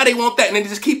this. Now they want that. And they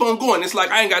just keep on going. It's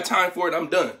like, I ain't got time for it. I'm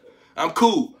done. I'm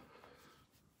cool.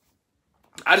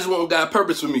 I just want God's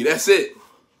purpose for me. That's it.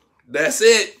 That's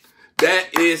it.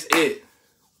 That is it.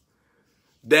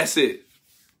 That's it.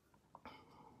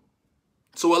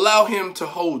 So allow him to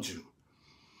hold you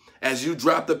as you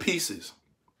drop the pieces.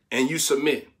 And you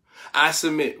submit. I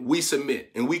submit. We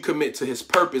submit. And we commit to his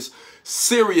purpose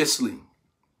seriously.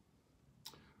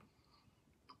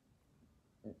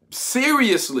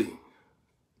 Seriously.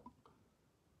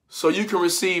 So you can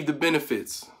receive the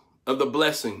benefits of the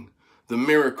blessing, the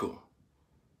miracle.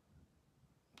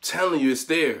 I'm telling you, it's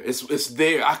there. It's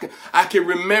there. I can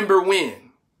remember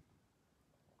when.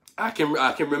 I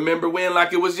can remember when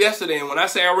like it was yesterday. And when I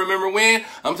say I remember when,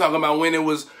 I'm talking about when it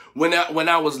was when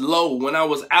I was low, when I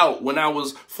was out, when I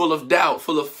was full of doubt,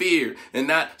 full of fear, and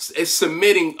not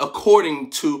submitting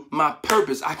according to my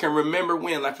purpose. I can remember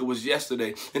when like it was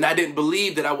yesterday, and I didn't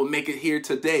believe that I would make it here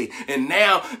today. And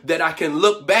now that I can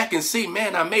look back and see,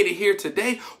 man, I made it here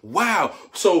today. Wow.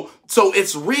 So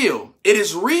it's real. It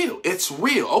is real. It's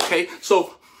real. Okay.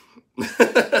 So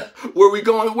where we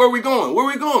going? Where we going? Where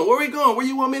we going? Where we going? Where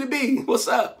you want me to be? What's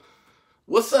up?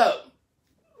 What's up?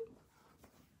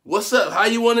 What's up? How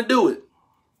you want to do it?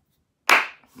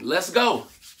 Let's go.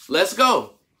 Let's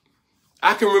go.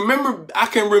 I can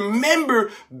remember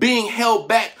being held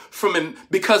back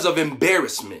because of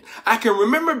embarrassment. I can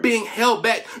remember being held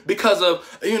back because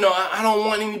of, I don't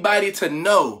want anybody to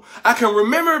know. I can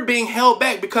remember being held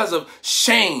back because of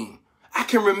shame. I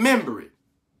can remember it.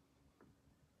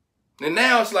 And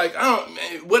now it's like,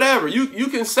 whatever. You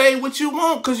can say what you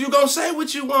want because you're going to say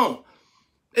what you want.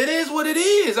 It is what it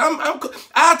is.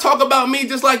 I talk about me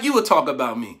just like you would talk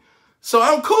about me. So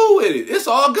I'm cool with it. It's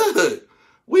all good.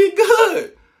 We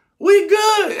good. We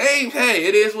good. Hey,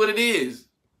 it is what it is.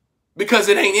 Because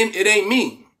it ain't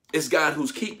me. It's God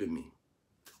who's keeping me.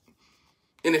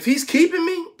 And if he's keeping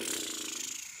me, you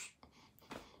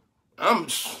know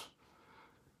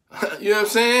what I'm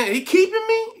saying? He keeping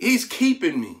me. He's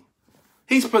keeping me.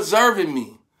 He's preserving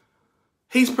me.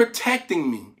 He's protecting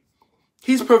me.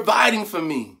 He's providing for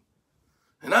me.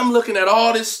 And I'm looking at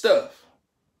all this stuff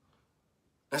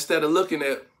instead of looking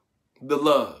at the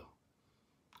love.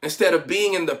 Instead of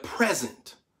being in the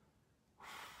present.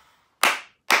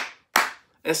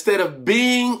 Instead of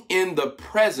being in the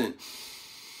present.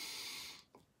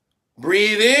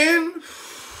 Breathe in,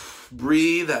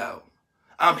 breathe out.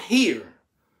 I'm here.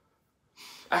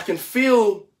 I can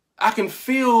feel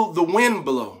the wind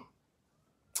blow.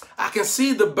 I can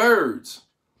see the birds.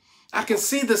 I can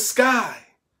see the sky.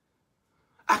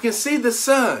 I can see the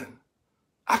sun.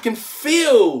 I can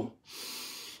feel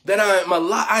that I am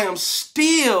alive. I am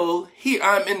still here.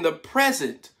 I'm in the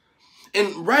present.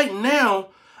 And right now,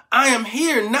 I am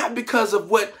here not because of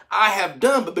what I have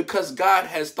done, but because God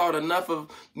has thought enough of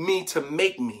me to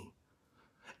make me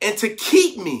and to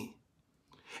keep me.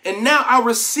 And now I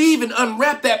receive and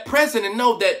unwrap that present and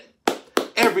know that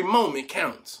every moment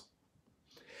counts.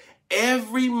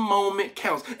 Every moment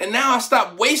counts. And now I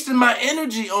stop wasting my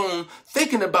energy on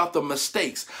thinking about the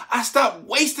mistakes. I stop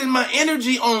wasting my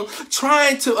energy on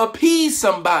trying to appease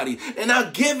somebody. And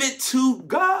I give it to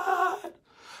God.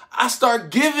 I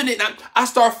start giving it. I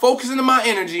start focusing my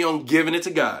energy on giving it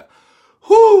to God.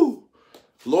 Whoo!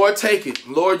 Lord, take it.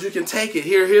 Lord, you can take it.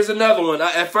 Here's another one.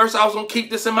 At first, I was going to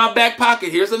keep this in my back pocket.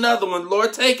 Here's another one.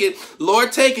 Lord, take it.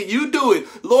 Lord, take it. You do it.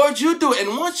 Lord, you do it.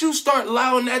 And once you start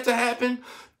allowing that to happen,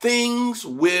 things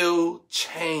will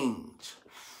change.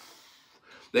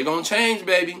 They're going to change,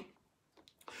 baby.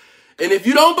 And if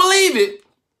you don't believe it,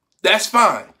 that's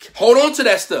fine. Hold on to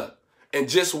that stuff and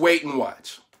just wait and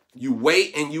watch. You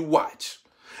wait and you watch.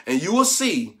 And you will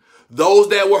see those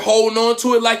that were holding on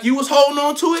to it like you was holding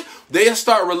on to it, they'll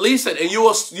start releasing, and you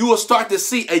will start to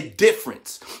see a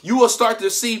difference. You will start to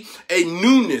see a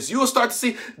newness. You will start to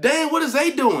see, dang, what is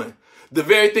they doing? The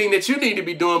very thing that you need to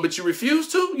be doing, but you refuse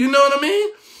to. You know what I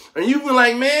mean? And you be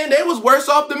like, man, they was worse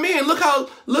off than me. And look how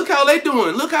they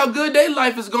doing. Look how good their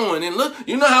life is going. And look,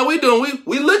 you know how we doing.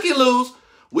 We looky-loos.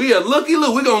 We are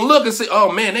looky-loo. We're going to look and see,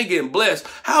 oh, man, they getting blessed.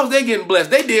 How is they getting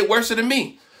blessed? They did worse than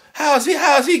me. How is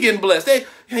he getting blessed?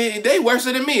 They worse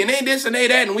than me, and they this and they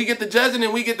that, and we get the judging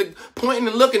and we get the pointing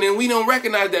and looking, and we don't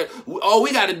recognize that all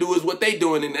we got to do is what they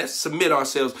doing, and that's submit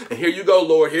ourselves. And here you go,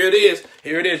 Lord. Here it is.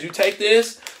 Here it is. You take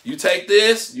this. You take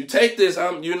this. You take this.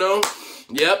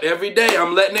 Yep. Every day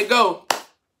I'm letting it go.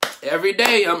 Every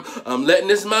day I'm letting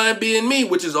this mind be in me,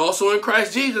 which is also in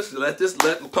Christ Jesus.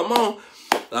 Come on.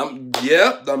 I'm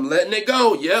letting it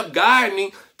go. Yep. Guide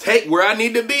me. Take where I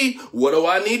need to be. What do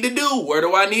I need to do? Where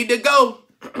do I need to go?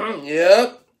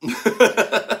 Yep.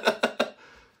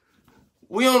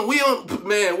 We on.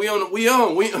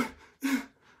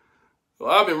 Well,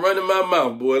 I've been running my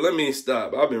mouth, boy. Let me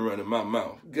stop. I've been running my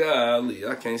mouth. Golly,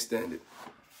 I can't stand it.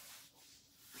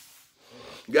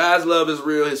 God's love is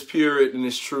real, it's pure, and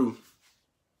it's true.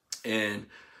 And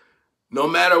no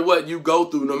matter what you go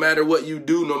through, no matter what you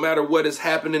do, no matter what is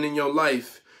happening in your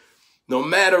life, no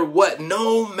matter what,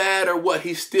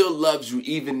 he still loves you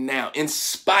even now, in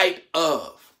spite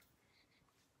of.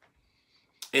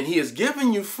 And he has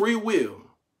given you free will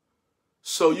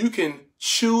so you can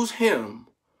choose him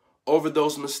over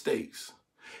those mistakes.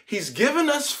 He's given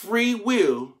us free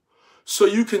will so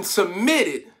you can submit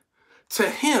it to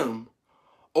him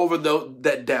over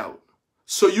that doubt.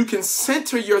 So you can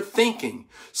center your thinking,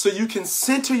 so you can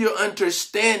center your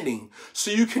understanding, so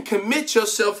you can commit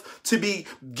yourself to be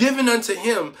given unto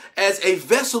him as a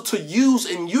vessel to use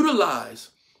and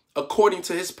utilize according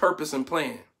to his purpose and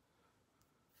plan.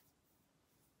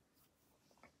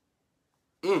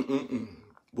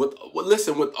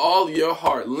 Listen, with all your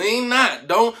heart, lean not.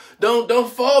 Don't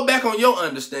fall back on your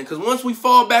understanding. Because once we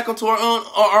fall back onto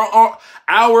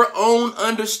our own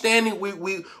understanding,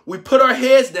 we put our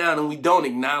heads down and we don't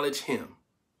acknowledge him.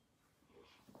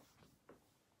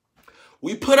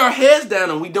 We put our heads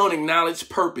down and we don't acknowledge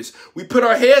purpose. We put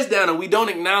our heads down and we don't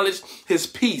acknowledge his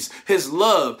peace, his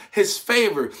love, his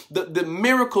favor, the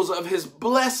miracles of his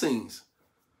blessings.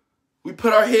 We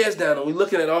put our heads down and we're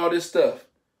looking at all this stuff.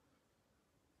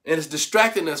 And it's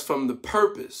distracting us from the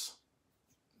purpose.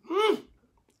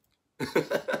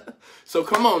 So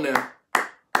come on now.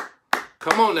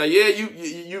 Come on now. Yeah,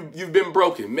 you've been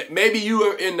broken. Maybe you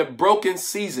are in the broken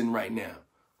season right now.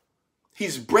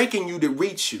 He's breaking you to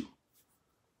reach you.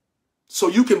 So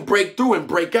you can break through and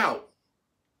break out.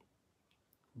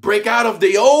 Break out of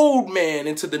the old man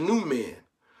into the new man.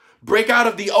 Break out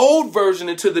of the old version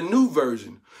into the new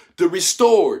version. The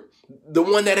restored. The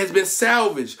one that has been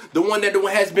salvaged. The one that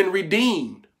has been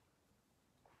redeemed.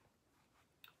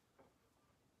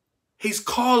 He's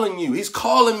calling you. He's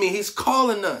calling me. He's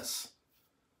calling us.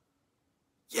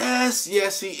 Yes,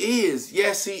 he is.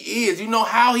 Yes, he is. You know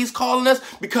how he's calling us?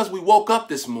 Because we woke up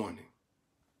this morning.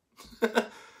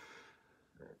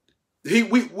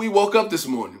 We woke up this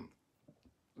morning.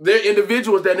 There are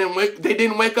individuals that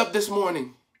didn't wake up this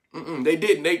morning. They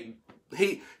didn't.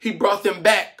 He brought them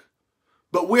back.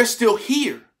 But we're still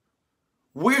here.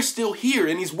 We're still here,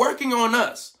 and he's working on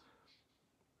us.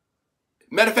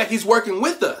 Matter of fact, he's working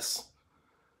with us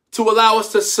to allow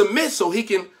us to submit so he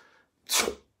can.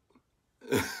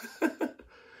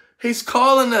 He's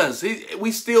calling us.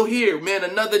 We still here, man,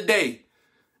 another day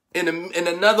in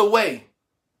another way.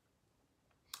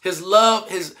 His love,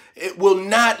 it will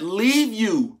not leave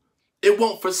you. It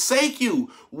won't forsake you.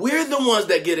 We're the ones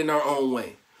that get in our own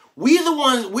way. We're the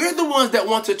ones that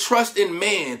want to trust in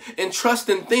man and trust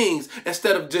in things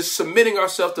instead of just submitting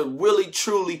ourselves to really,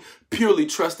 truly, purely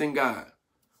trusting God.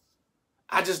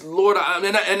 Lord,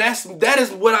 that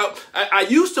is what I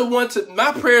used to want to,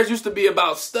 my prayers used to be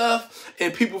about stuff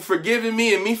and people forgiving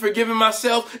me and me forgiving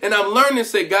myself. And I'm learning to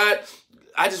say, God,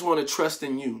 I just want to trust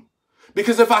in you.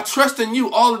 Because if I trust in you,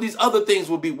 all of these other things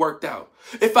will be worked out.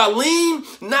 If I lean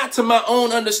not to my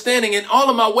own understanding in all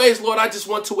of my ways, Lord, I just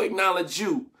want to acknowledge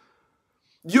you.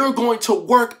 You're going to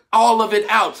work all of it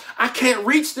out. I can't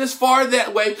reach this far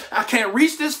that way. I can't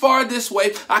reach this far this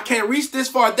way. I can't reach this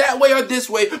far that way or this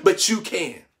way, but you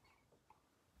can.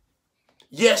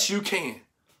 Yes, you can.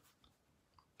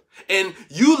 And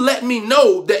you let me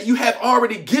know that you have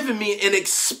already given me an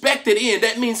expected end.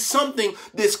 That means something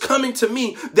that's coming to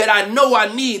me that I know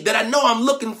I need, that I know I'm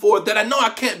looking for, that I know I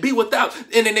can't be without,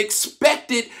 and an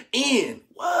expected end.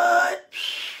 What?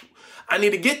 I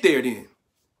need to get there then.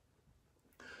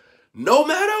 No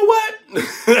matter what.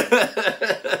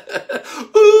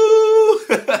 Ooh.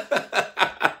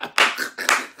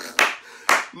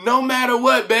 No matter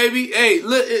what, baby. Hey,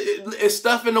 look, it's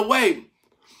stuff in the way.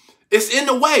 It's in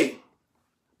the way.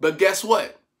 But guess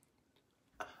what?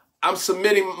 I'm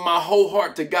submitting my whole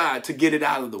heart to God to get it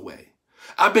out of the way.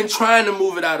 I've been trying to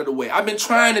move it out of the way. I've been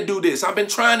trying to do this. I've been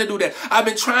trying to do that. I've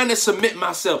been trying to submit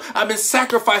myself. I've been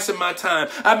sacrificing my time.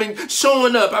 I've been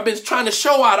showing up. I've been trying to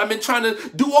show out. I've been trying to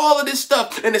do all of this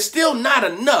stuff. And it's still not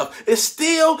enough. It's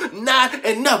still not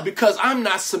enough because I'm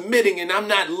not submitting and I'm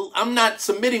not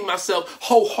submitting myself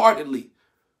wholeheartedly.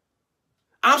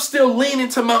 I'm still leaning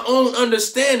to my own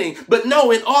understanding. But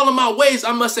no, in all of my ways,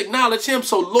 I must acknowledge him.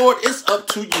 So Lord, it's up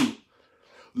to you.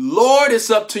 Lord, it's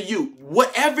up to you.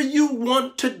 Whatever you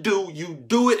want to do, you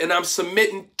do it, and I'm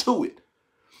submitting to it.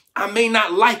 I may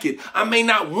not like it. I may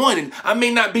not want it. I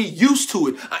may not be used to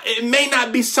it. It may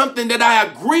not be something that I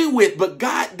agree with, but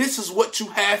God, this is what you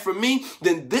have for me,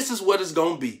 then this is what it's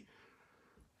going to be.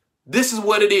 This is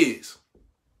what it is.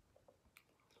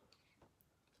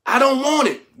 I don't want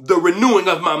it. The renewing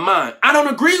of my mind. I don't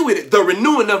agree with it. The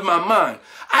renewing of my mind.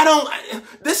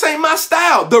 This ain't my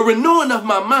style. The renewing of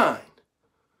my mind.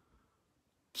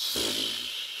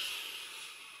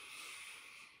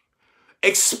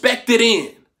 Expected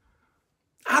in.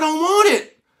 I don't want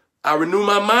it. I renew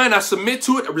my mind. I submit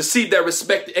to it. I receive that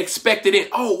expected in.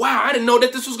 Oh, wow. I didn't know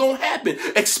that this was going to happen.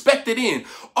 Expected in.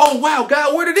 Oh, wow.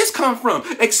 God, where did this come from?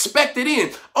 Expected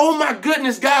in. Oh, my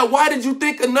goodness, God, why did you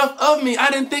think enough of me? I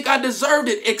didn't think I deserved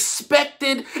it.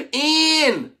 Expected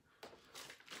in.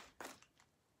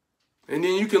 And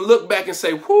then you can look back and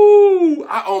say, whoo,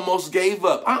 I almost gave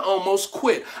up. I almost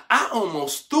quit. I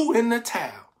almost threw in the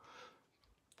towel.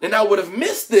 And I would have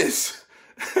missed this.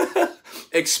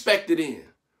 Expected in.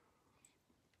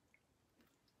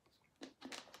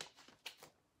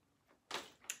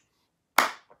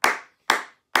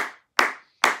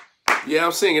 Yeah,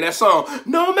 I'm singing that song.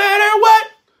 No matter what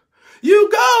you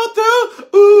go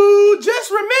through, ooh,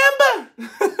 just remember.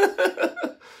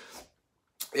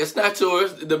 It's not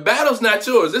yours. The battle's not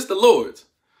yours. It's the Lord's.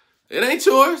 It ain't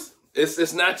yours.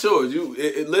 It's not yours.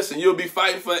 Listen. You'll be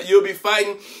fighting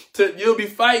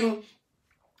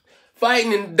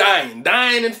and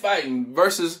dying and fighting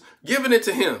versus giving it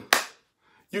to Him.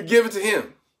 You give it to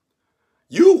Him.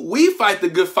 We fight the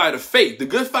good fight of faith. The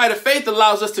good fight of faith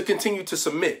allows us to continue to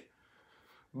submit.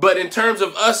 But in terms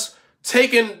of us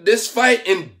taking this fight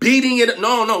and beating it,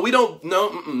 no, we don't.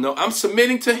 No. I'm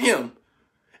submitting to Him.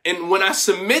 And when I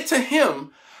submit to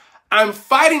Him, I'm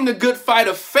fighting the good fight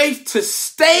of faith to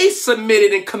stay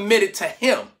submitted and committed to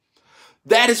Him.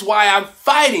 That is why I'm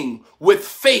fighting with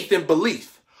faith and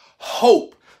belief,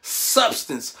 hope,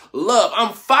 substance, love.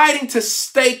 I'm fighting to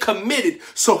stay committed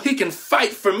so He can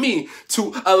fight for me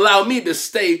to allow me to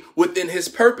stay within His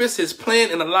purpose, His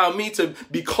plan, and allow me to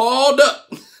be called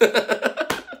up.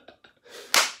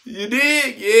 You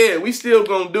dig? Yeah, we still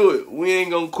gonna do it. We ain't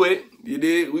gonna quit. You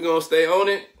dig? We gonna stay on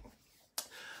it.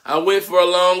 I went for a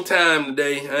long time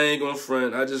today. I ain't gonna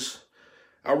front.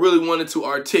 I really wanted to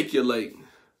articulate.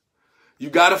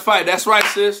 You gotta fight. That's right,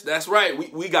 sis. That's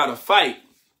right. We gotta fight.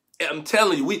 I'm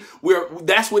telling you,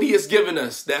 that's what He has given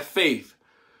us, that faith.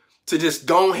 To just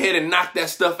go ahead and knock that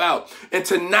stuff out. And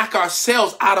to knock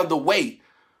ourselves out of the way.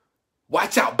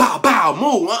 Watch out. Bow, bow,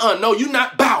 move. No, you're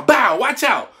not. Bow, bow. Watch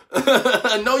out.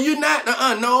 No, you're not.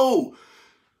 No.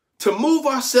 To move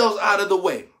ourselves out of the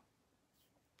way.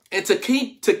 And to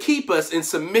keep us in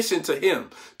submission to Him.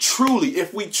 Truly,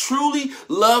 if we truly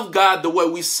love God the way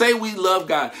we say we love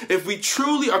God, if we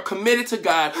truly are committed to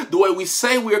God the way we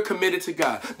say we are committed to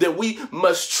God, then we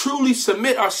must truly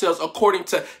submit ourselves according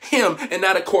to Him and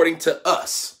not according to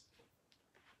us.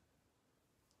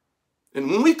 And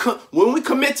when we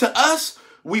commit to us,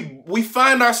 we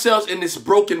find ourselves in this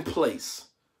broken place.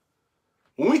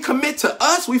 When we commit to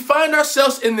us, we find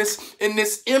ourselves in this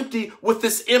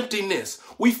emptiness.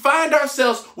 We find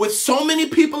ourselves with so many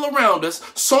people around us,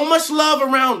 so much love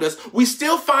around us, we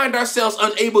still find ourselves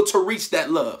unable to reach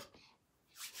that love.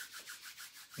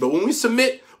 But when we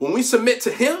submit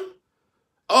to him,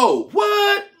 oh,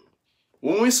 what?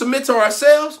 When we submit to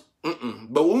ourselves,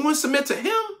 but when we submit to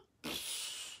him,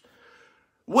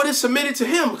 what is submitted to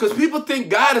him? Because people think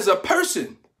God is a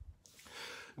person.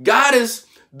 God is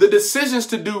the decisions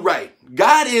to do right.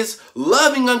 God is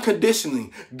loving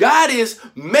unconditionally. God is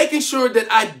making sure that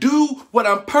I do what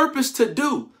I'm purposed to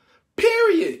do.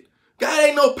 Period. God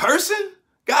ain't no person.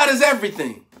 God is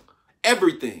everything.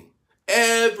 Everything.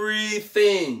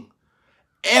 Everything.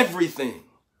 Everything.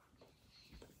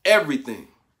 Everything.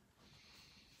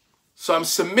 So I'm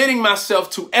submitting myself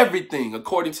to everything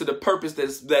according to the purpose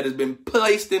that has been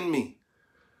placed in me.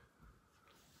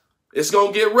 It's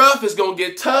going to get rough. It's going to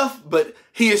get tough, but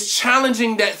he is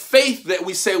challenging that faith that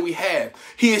we say we have.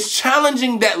 He is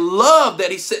challenging that love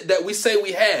that we say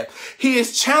we have. He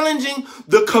is challenging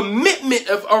the commitment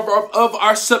of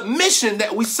our submission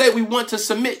that we say we want to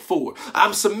submit for.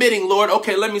 I'm submitting, Lord.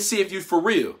 Okay, let me see if you for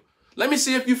real. Let me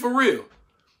see if you for real.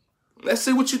 Let's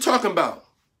see what you're talking about.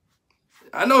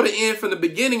 I know the end from the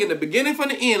beginning and the beginning from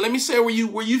the end. Let me say where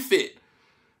you fit.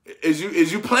 Is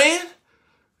you playing?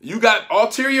 You got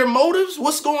ulterior motives?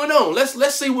 What's going on?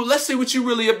 Let's see what you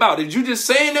really about. Is you just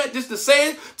saying that just to say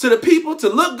it to the people to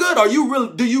look good, or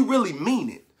do you really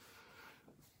mean it?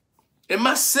 Am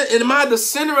I the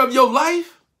center of your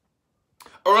life,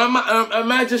 or am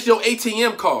I just your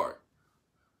ATM card?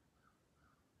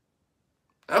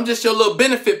 I'm just your little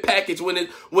benefit package when it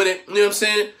you know what I'm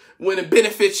saying, when it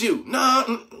benefits you.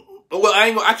 No, well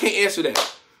I can't answer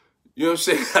that. You know what I'm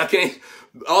saying? I can't.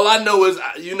 All I know is,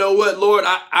 you know what, Lord,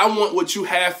 I want what you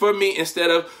have for me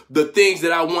instead of the things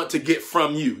that I want to get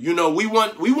from you. You know, we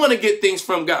want to get things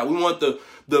from God. We want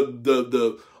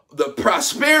the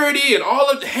prosperity and all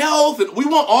of the health, and we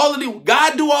want all of it.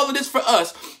 God do all of this for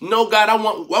us. No, God, I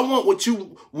want what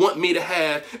you want me to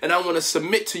have, and I want to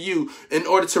submit to you in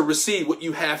order to receive what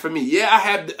you have for me. Yeah, I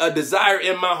have a desire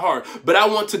in my heart, but I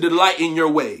want to delight in your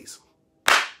ways.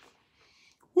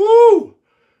 Woo!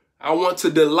 I want to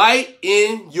delight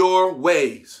in your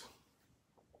ways.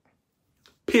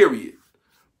 Period.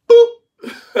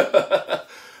 Boop.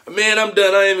 Man, I'm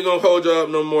done. I ain't even going to hold y'all up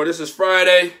no more. This is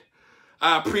Friday.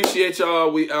 I appreciate y'all.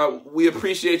 We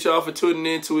appreciate y'all for tuning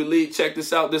in to Elite. Check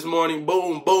this out this morning.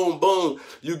 Boom, boom, boom.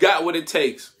 You got what it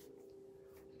takes.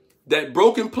 That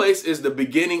broken place is the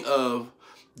beginning of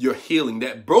your healing.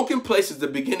 That broken place is the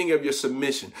beginning of your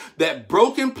submission. That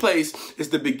broken place is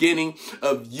the beginning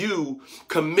of you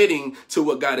committing to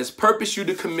what God has purposed you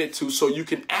to commit to so you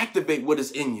can activate what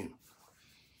is in you.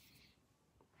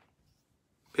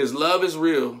 His love is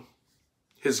real.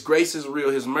 His grace is real.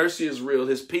 His mercy is real.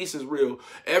 His peace is real.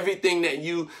 Everything that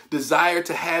you desire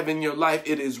to have in your life,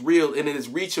 it is real and it is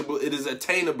reachable. It is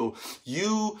attainable.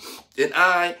 You and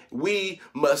I, we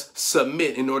must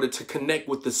submit in order to connect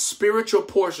with the spiritual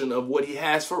portion of what he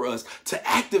has for us, to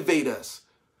activate us,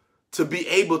 to be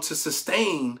able to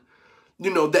sustain,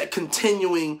 you know, that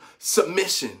continuing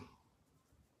submission.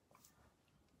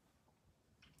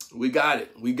 We got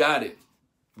it. We got it.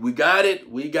 We got it.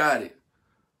 We got it.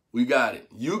 We got it.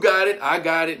 You got it. I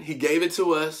got it. He gave it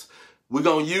to us. We're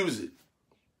going to use it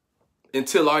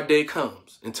until our day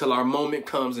comes, until our moment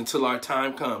comes, until our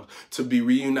time comes to be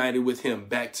reunited with him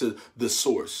back to the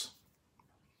source.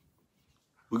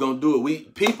 We're going to do it. We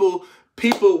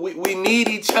need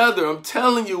each other. I'm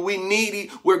telling you,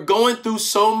 we're going through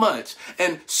so much,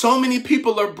 and so many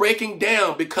people are breaking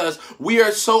down because we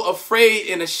are so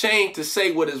afraid and ashamed to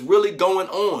say what is really going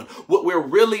on, what we're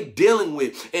really dealing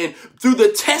with. And through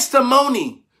the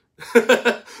testimony,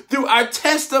 through our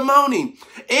testimony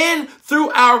and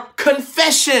through our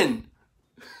confession,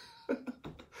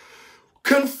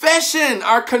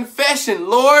 our confession,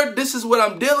 Lord, this is what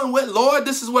I'm dealing with. Lord,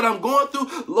 this is what I'm going through.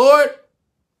 Lord,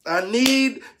 I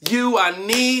need you. I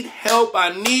need help.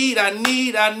 I need.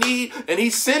 And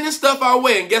he's sending stuff our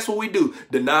way. And guess what we do?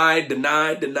 Deny.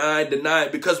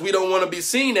 Because we don't want to be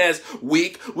seen as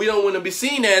weak. We don't want to be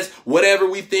seen as whatever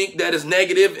we think that is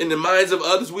negative in the minds of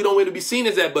others. We don't want to be seen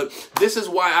as that. But this is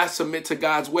why I submit to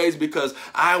God's ways, because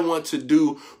I want to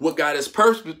do what God has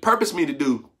purposed me to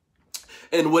do.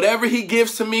 And whatever he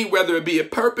gives to me, whether it be a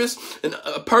purpose,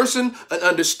 a person, an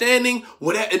understanding,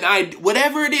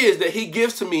 whatever it is that he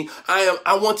gives to me,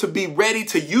 I want to be ready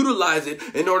to utilize it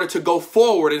in order to go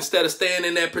forward instead of staying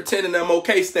in that pretending I'm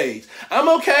okay stage. I'm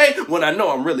okay when I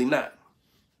know I'm really not.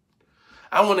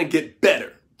 I want to get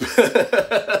better.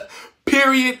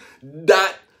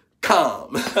 Period.com.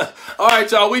 All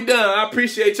right, y'all, we done. I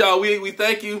appreciate y'all. We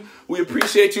thank you. We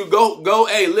appreciate you. Go.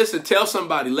 Hey, listen, tell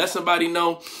somebody. Let somebody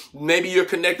know. Maybe you're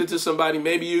connected to somebody.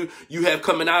 Maybe you have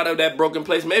coming out of that broken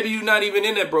place. Maybe you're not even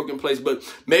in that broken place, but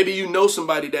maybe you know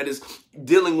somebody that is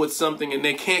dealing with something and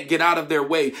they can't get out of their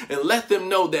way. And let them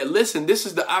know that, listen, this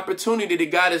is the opportunity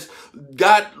that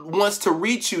God wants to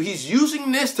reach you. He's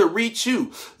using this to reach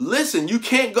you. Listen, you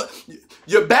can't go.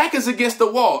 Your back is against the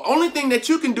wall. Only thing that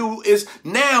you can do is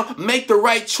now make the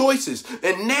right choices.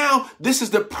 And now this is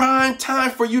the prime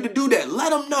time for you to do that. Let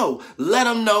them know. Let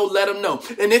them know. Let them know.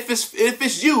 And if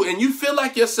it's you and you feel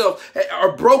like yourself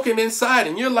are broken inside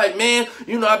and you're like, man,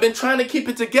 I've been trying to keep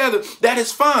it together. That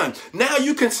is fine. Now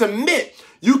you can submit.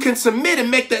 You can submit and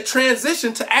make that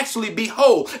transition to actually be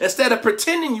whole. Instead of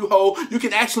pretending you whole, you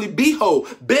can actually be whole.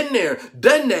 Been there,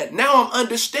 done that. Now I'm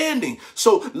understanding.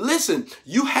 So listen,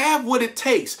 you have what it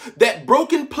takes. That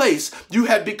broken place, you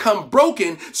have become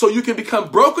broken so you can become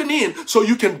broken in, so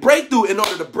you can break through in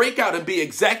order to break out and be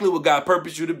exactly what God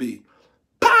purposed you to be.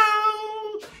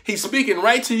 Pow! He's speaking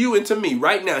right to you and to me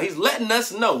right now. He's letting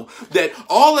us know that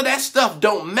all of that stuff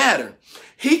don't matter.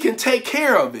 He can take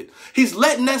care of it. He's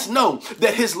letting us know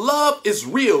that his love is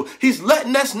real. He's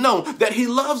letting us know that he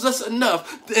loves us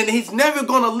enough and he's never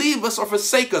going to leave us or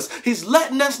forsake us. He's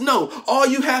letting us know all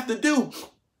you have to do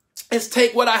is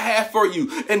take what I have for you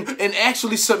and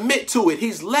actually submit to it.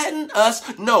 He's letting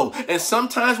us know. And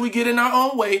sometimes we get in our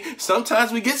own way.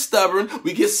 Sometimes we get stubborn.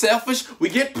 We get selfish. We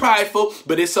get prideful.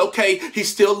 But it's okay. He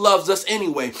still loves us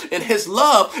anyway. And his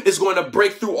love is going to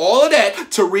break through all of that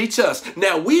to reach us.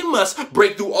 Now we must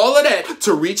break through all of that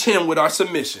to reach him with our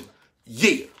submission.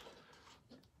 Yeah.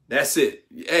 That's it.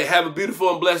 Hey, have a beautiful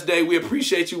and blessed day. We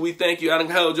appreciate you. We thank you. I done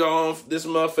held y'all on this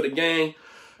month for the gang.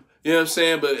 You know what I'm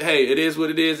saying? But hey, it is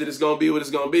what it is. It is going to be what it's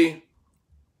going to be.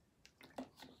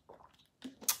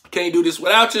 Can't do this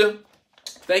without you.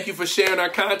 Thank you for sharing our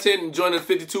content and joining the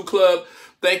 52 Club.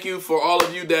 Thank you for all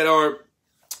of you that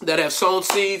have sown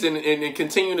seeds and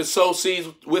continue to sow seeds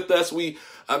with us.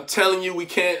 I'm telling you, we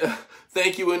can't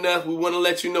thank you enough. We want to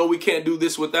let you know we can't do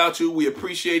this without you. We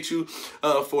appreciate you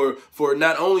for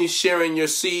not only sharing your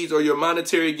seeds or your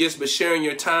monetary gifts, but sharing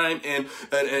your time and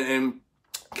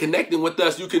connecting with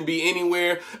us. You can be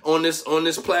anywhere on this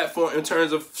platform in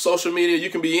terms of social media. You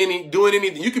can be doing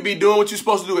anything. You can be doing what you're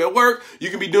supposed to do at work. You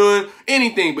can be doing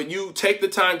anything, but you take the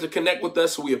time to connect with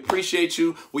us. So we appreciate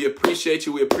you. We appreciate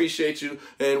you. We appreciate you.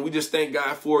 And we just thank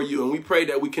God for you. And we pray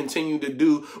that we continue to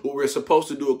do what we're supposed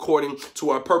to do according to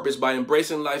our purpose by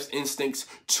embracing life's instincts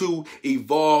to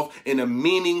evolve in a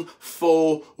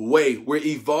meaningful way. We're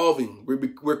evolving.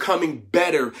 We're coming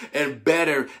better and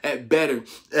better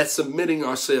at submitting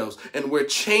ourselves. And we're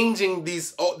changing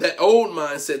that old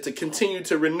mindset to continue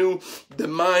to renew the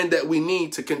mind that we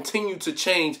need to continue to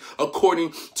change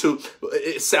according to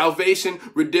salvation,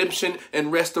 redemption,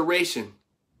 and restoration.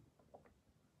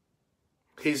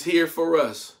 He's here for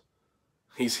us.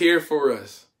 He's here for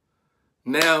us.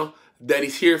 Now that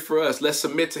he's here for us, let's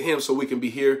submit to him so we can be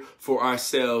here for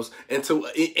ourselves and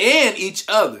each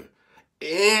other.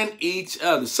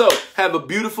 So have a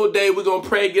beautiful day. We're going to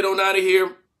pray, get on out of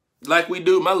here. Like we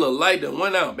do. My little light done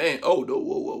went out, man. Oh, no,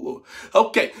 whoa.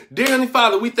 Okay. Dear Heavenly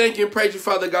Father, we thank you and praise you,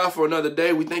 Father God, for another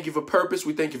day. We thank you for purpose.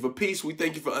 We thank you for peace. We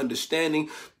thank you for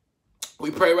understanding. We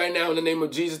pray right now in the name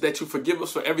of Jesus that you forgive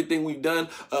us for everything we've done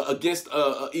against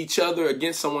each other,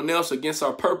 against someone else, against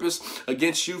our purpose,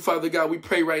 against you, Father God. We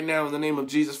pray right now in the name of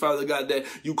Jesus, Father God, that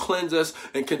you cleanse us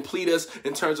and complete us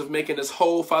in terms of making us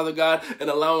whole, Father God, and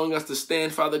allowing us to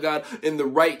stand, Father God, in the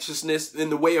righteousness,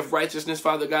 in the way of righteousness,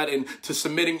 Father God, and to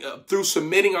through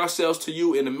submitting ourselves to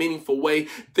you in a meaningful way.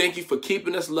 Thank you for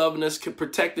keeping us, loving us,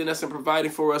 protecting us, and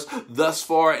providing for us thus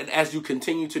far. And as you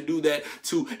continue to do that,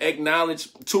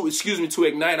 to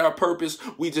ignite our purpose,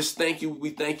 we just thank you.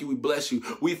 We thank you. We bless you.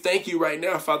 We thank you right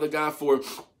now, Father God, for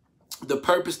the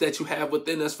purpose that you have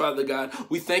within us, Father God.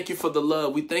 We thank you for the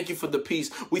love. We thank you for the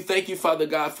peace. We thank you, Father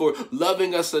God, for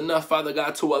loving us enough, Father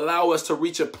God, to allow us to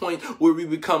reach a point where we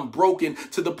become broken,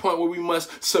 to the point where we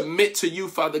must submit to you,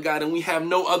 Father God, and we have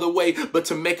no other way but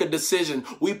to make a decision.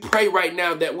 We pray right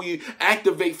now that we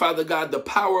activate, Father God, the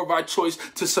power of our choice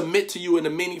to submit to you in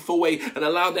a meaningful way and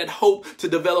allow that hope to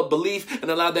develop belief and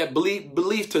allow that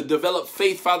belief to develop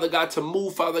faith, Father God, to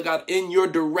move, Father God, in your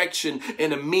direction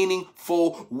in a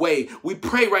meaningful way. We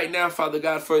pray right now, Father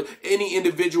God, for any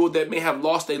individual that may have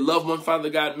lost a loved one, Father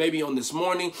God, maybe on this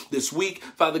morning, this week,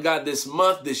 Father God, this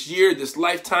month, this year, this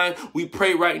lifetime. We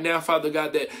pray right now, Father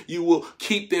God, that you will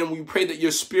keep them. We pray that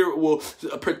your spirit will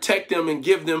protect them and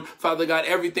give them, Father God,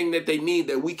 everything that they need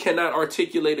that we cannot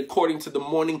articulate according to the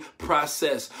morning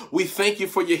process. We thank you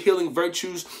for your healing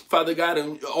virtues, Father God,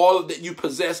 and all that you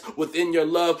possess within your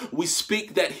love. We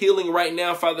speak that healing right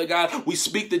now, Father God. We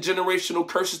speak the generational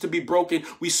curses to be broken.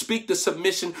 We speak the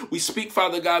submission. We speak,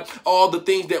 Father God, all the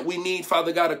things that we need,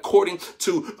 Father God, according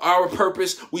to our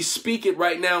purpose. We speak it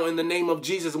right now in the name of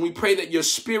Jesus. And we pray that your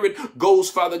spirit goes,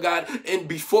 Father God, and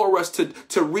before us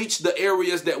to reach the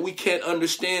areas that we can't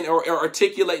understand or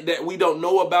articulate, that we don't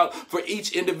know about, for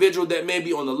each individual that may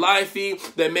be on the live feed,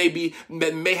 that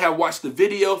may have watched the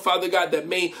video, Father God, that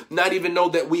may not even know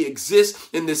that we exist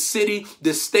in this city,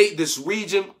 this state, this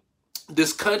region,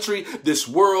 this country, this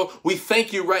world. We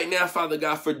thank you right now, Father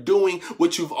God, for doing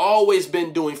what you've always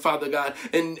been doing, Father God,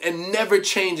 and never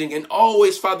changing, and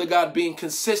always, Father God, being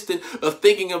consistent of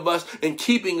thinking of us and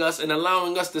keeping us and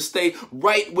allowing us to stay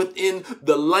right within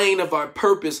the lane of our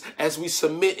purpose as we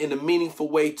submit in a meaningful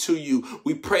way to you.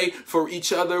 We pray for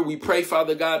each other. We pray,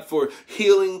 Father God, for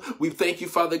healing. We thank you,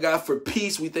 Father God, for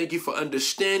peace. We thank you for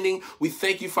understanding. We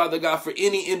thank you, Father God, for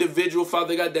any individual,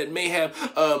 Father God, that may have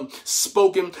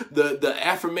spoken the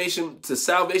affirmation, to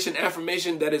salvation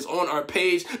affirmation that is on our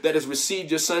page, that has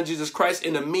received your son, Jesus Christ,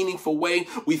 in a meaningful way.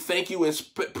 We thank you and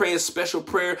pray a special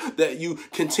prayer that you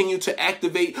continue to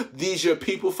activate these, your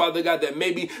people, Father God, that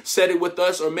maybe said it with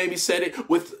us or maybe said it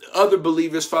with other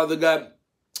believers, Father God,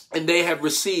 and they have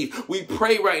received. We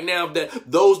pray right now that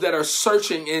those that are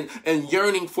searching and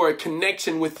yearning for a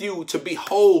connection with you, to be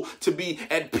whole, to be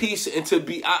at peace, and to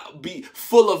be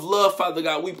full of love, Father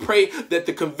God. We pray that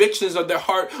the convictions of their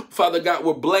heart, Father God,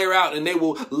 will blare out and they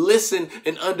will listen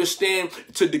and understand,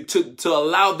 to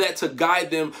allow that to guide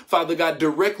them, Father God,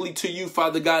 directly to you,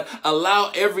 Father God.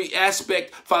 Allow every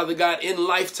aspect, Father God, in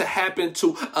life to happen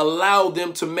to allow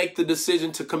them to make the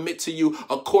decision to commit to you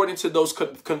according to those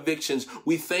convictions.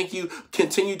 We thank you.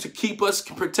 Continue to keep us,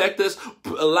 protect us.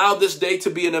 Allow this day to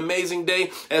be an amazing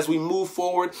day as we move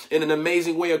forward in an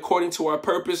amazing way according to our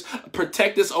purpose.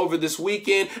 Protect us over this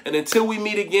weekend, and until we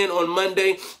meet again on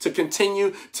Monday to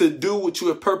continue to do what you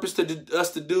have purposed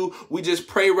us to do, we just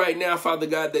pray right now, Father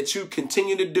God, that you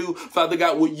continue to do, Father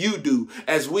God, what you do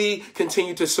as we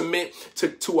continue to submit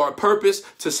to our purpose,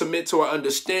 to submit to our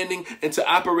understanding, and to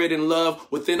operate in love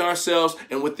within ourselves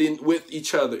and with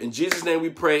each other. In Jesus' name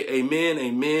we pray. Amen,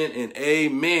 amen, and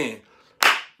amen.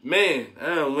 Man,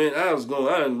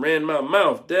 I ran my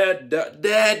mouth. Dad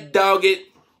dog it.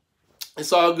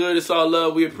 It's all good. It's all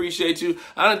love. We appreciate you.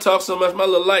 I done talked so much, my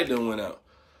little light done went out.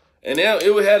 And now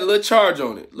it had a little charge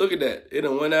on it. Look at that. It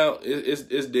done went out. It's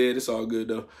dead. It's all good,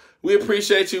 though. We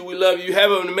appreciate you. We love you.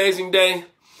 Have an amazing day.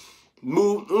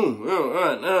 Move.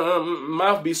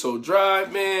 Mouth be so dry,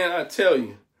 man. I tell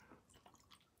you.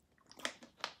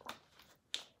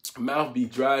 Mouth be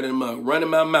dry in my running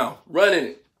my mouth. Running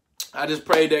it. I just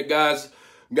pray that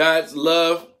God's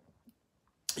love,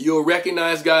 you'll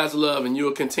recognize God's love, and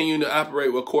you'll continue to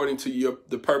operate according to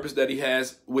the purpose that he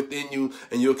has within you,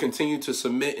 and you'll continue to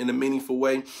submit in a meaningful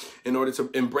way in order to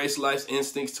embrace life's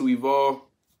instincts, to evolve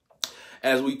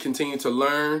as we continue to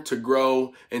learn, to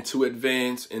grow, and to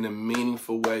advance in a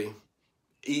meaningful way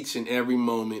each and every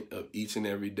moment of each and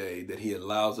every day that he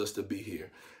allows us to be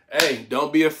here. Hey,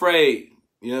 don't be afraid.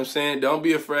 You know what I'm saying? Don't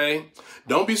be afraid.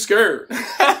 Don't be scared.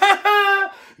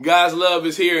 God's love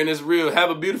is here and it's real.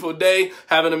 Have a beautiful day.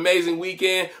 Have an amazing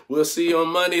weekend. We'll see you on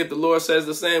Monday if the Lord says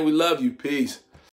the same. We love you. Peace.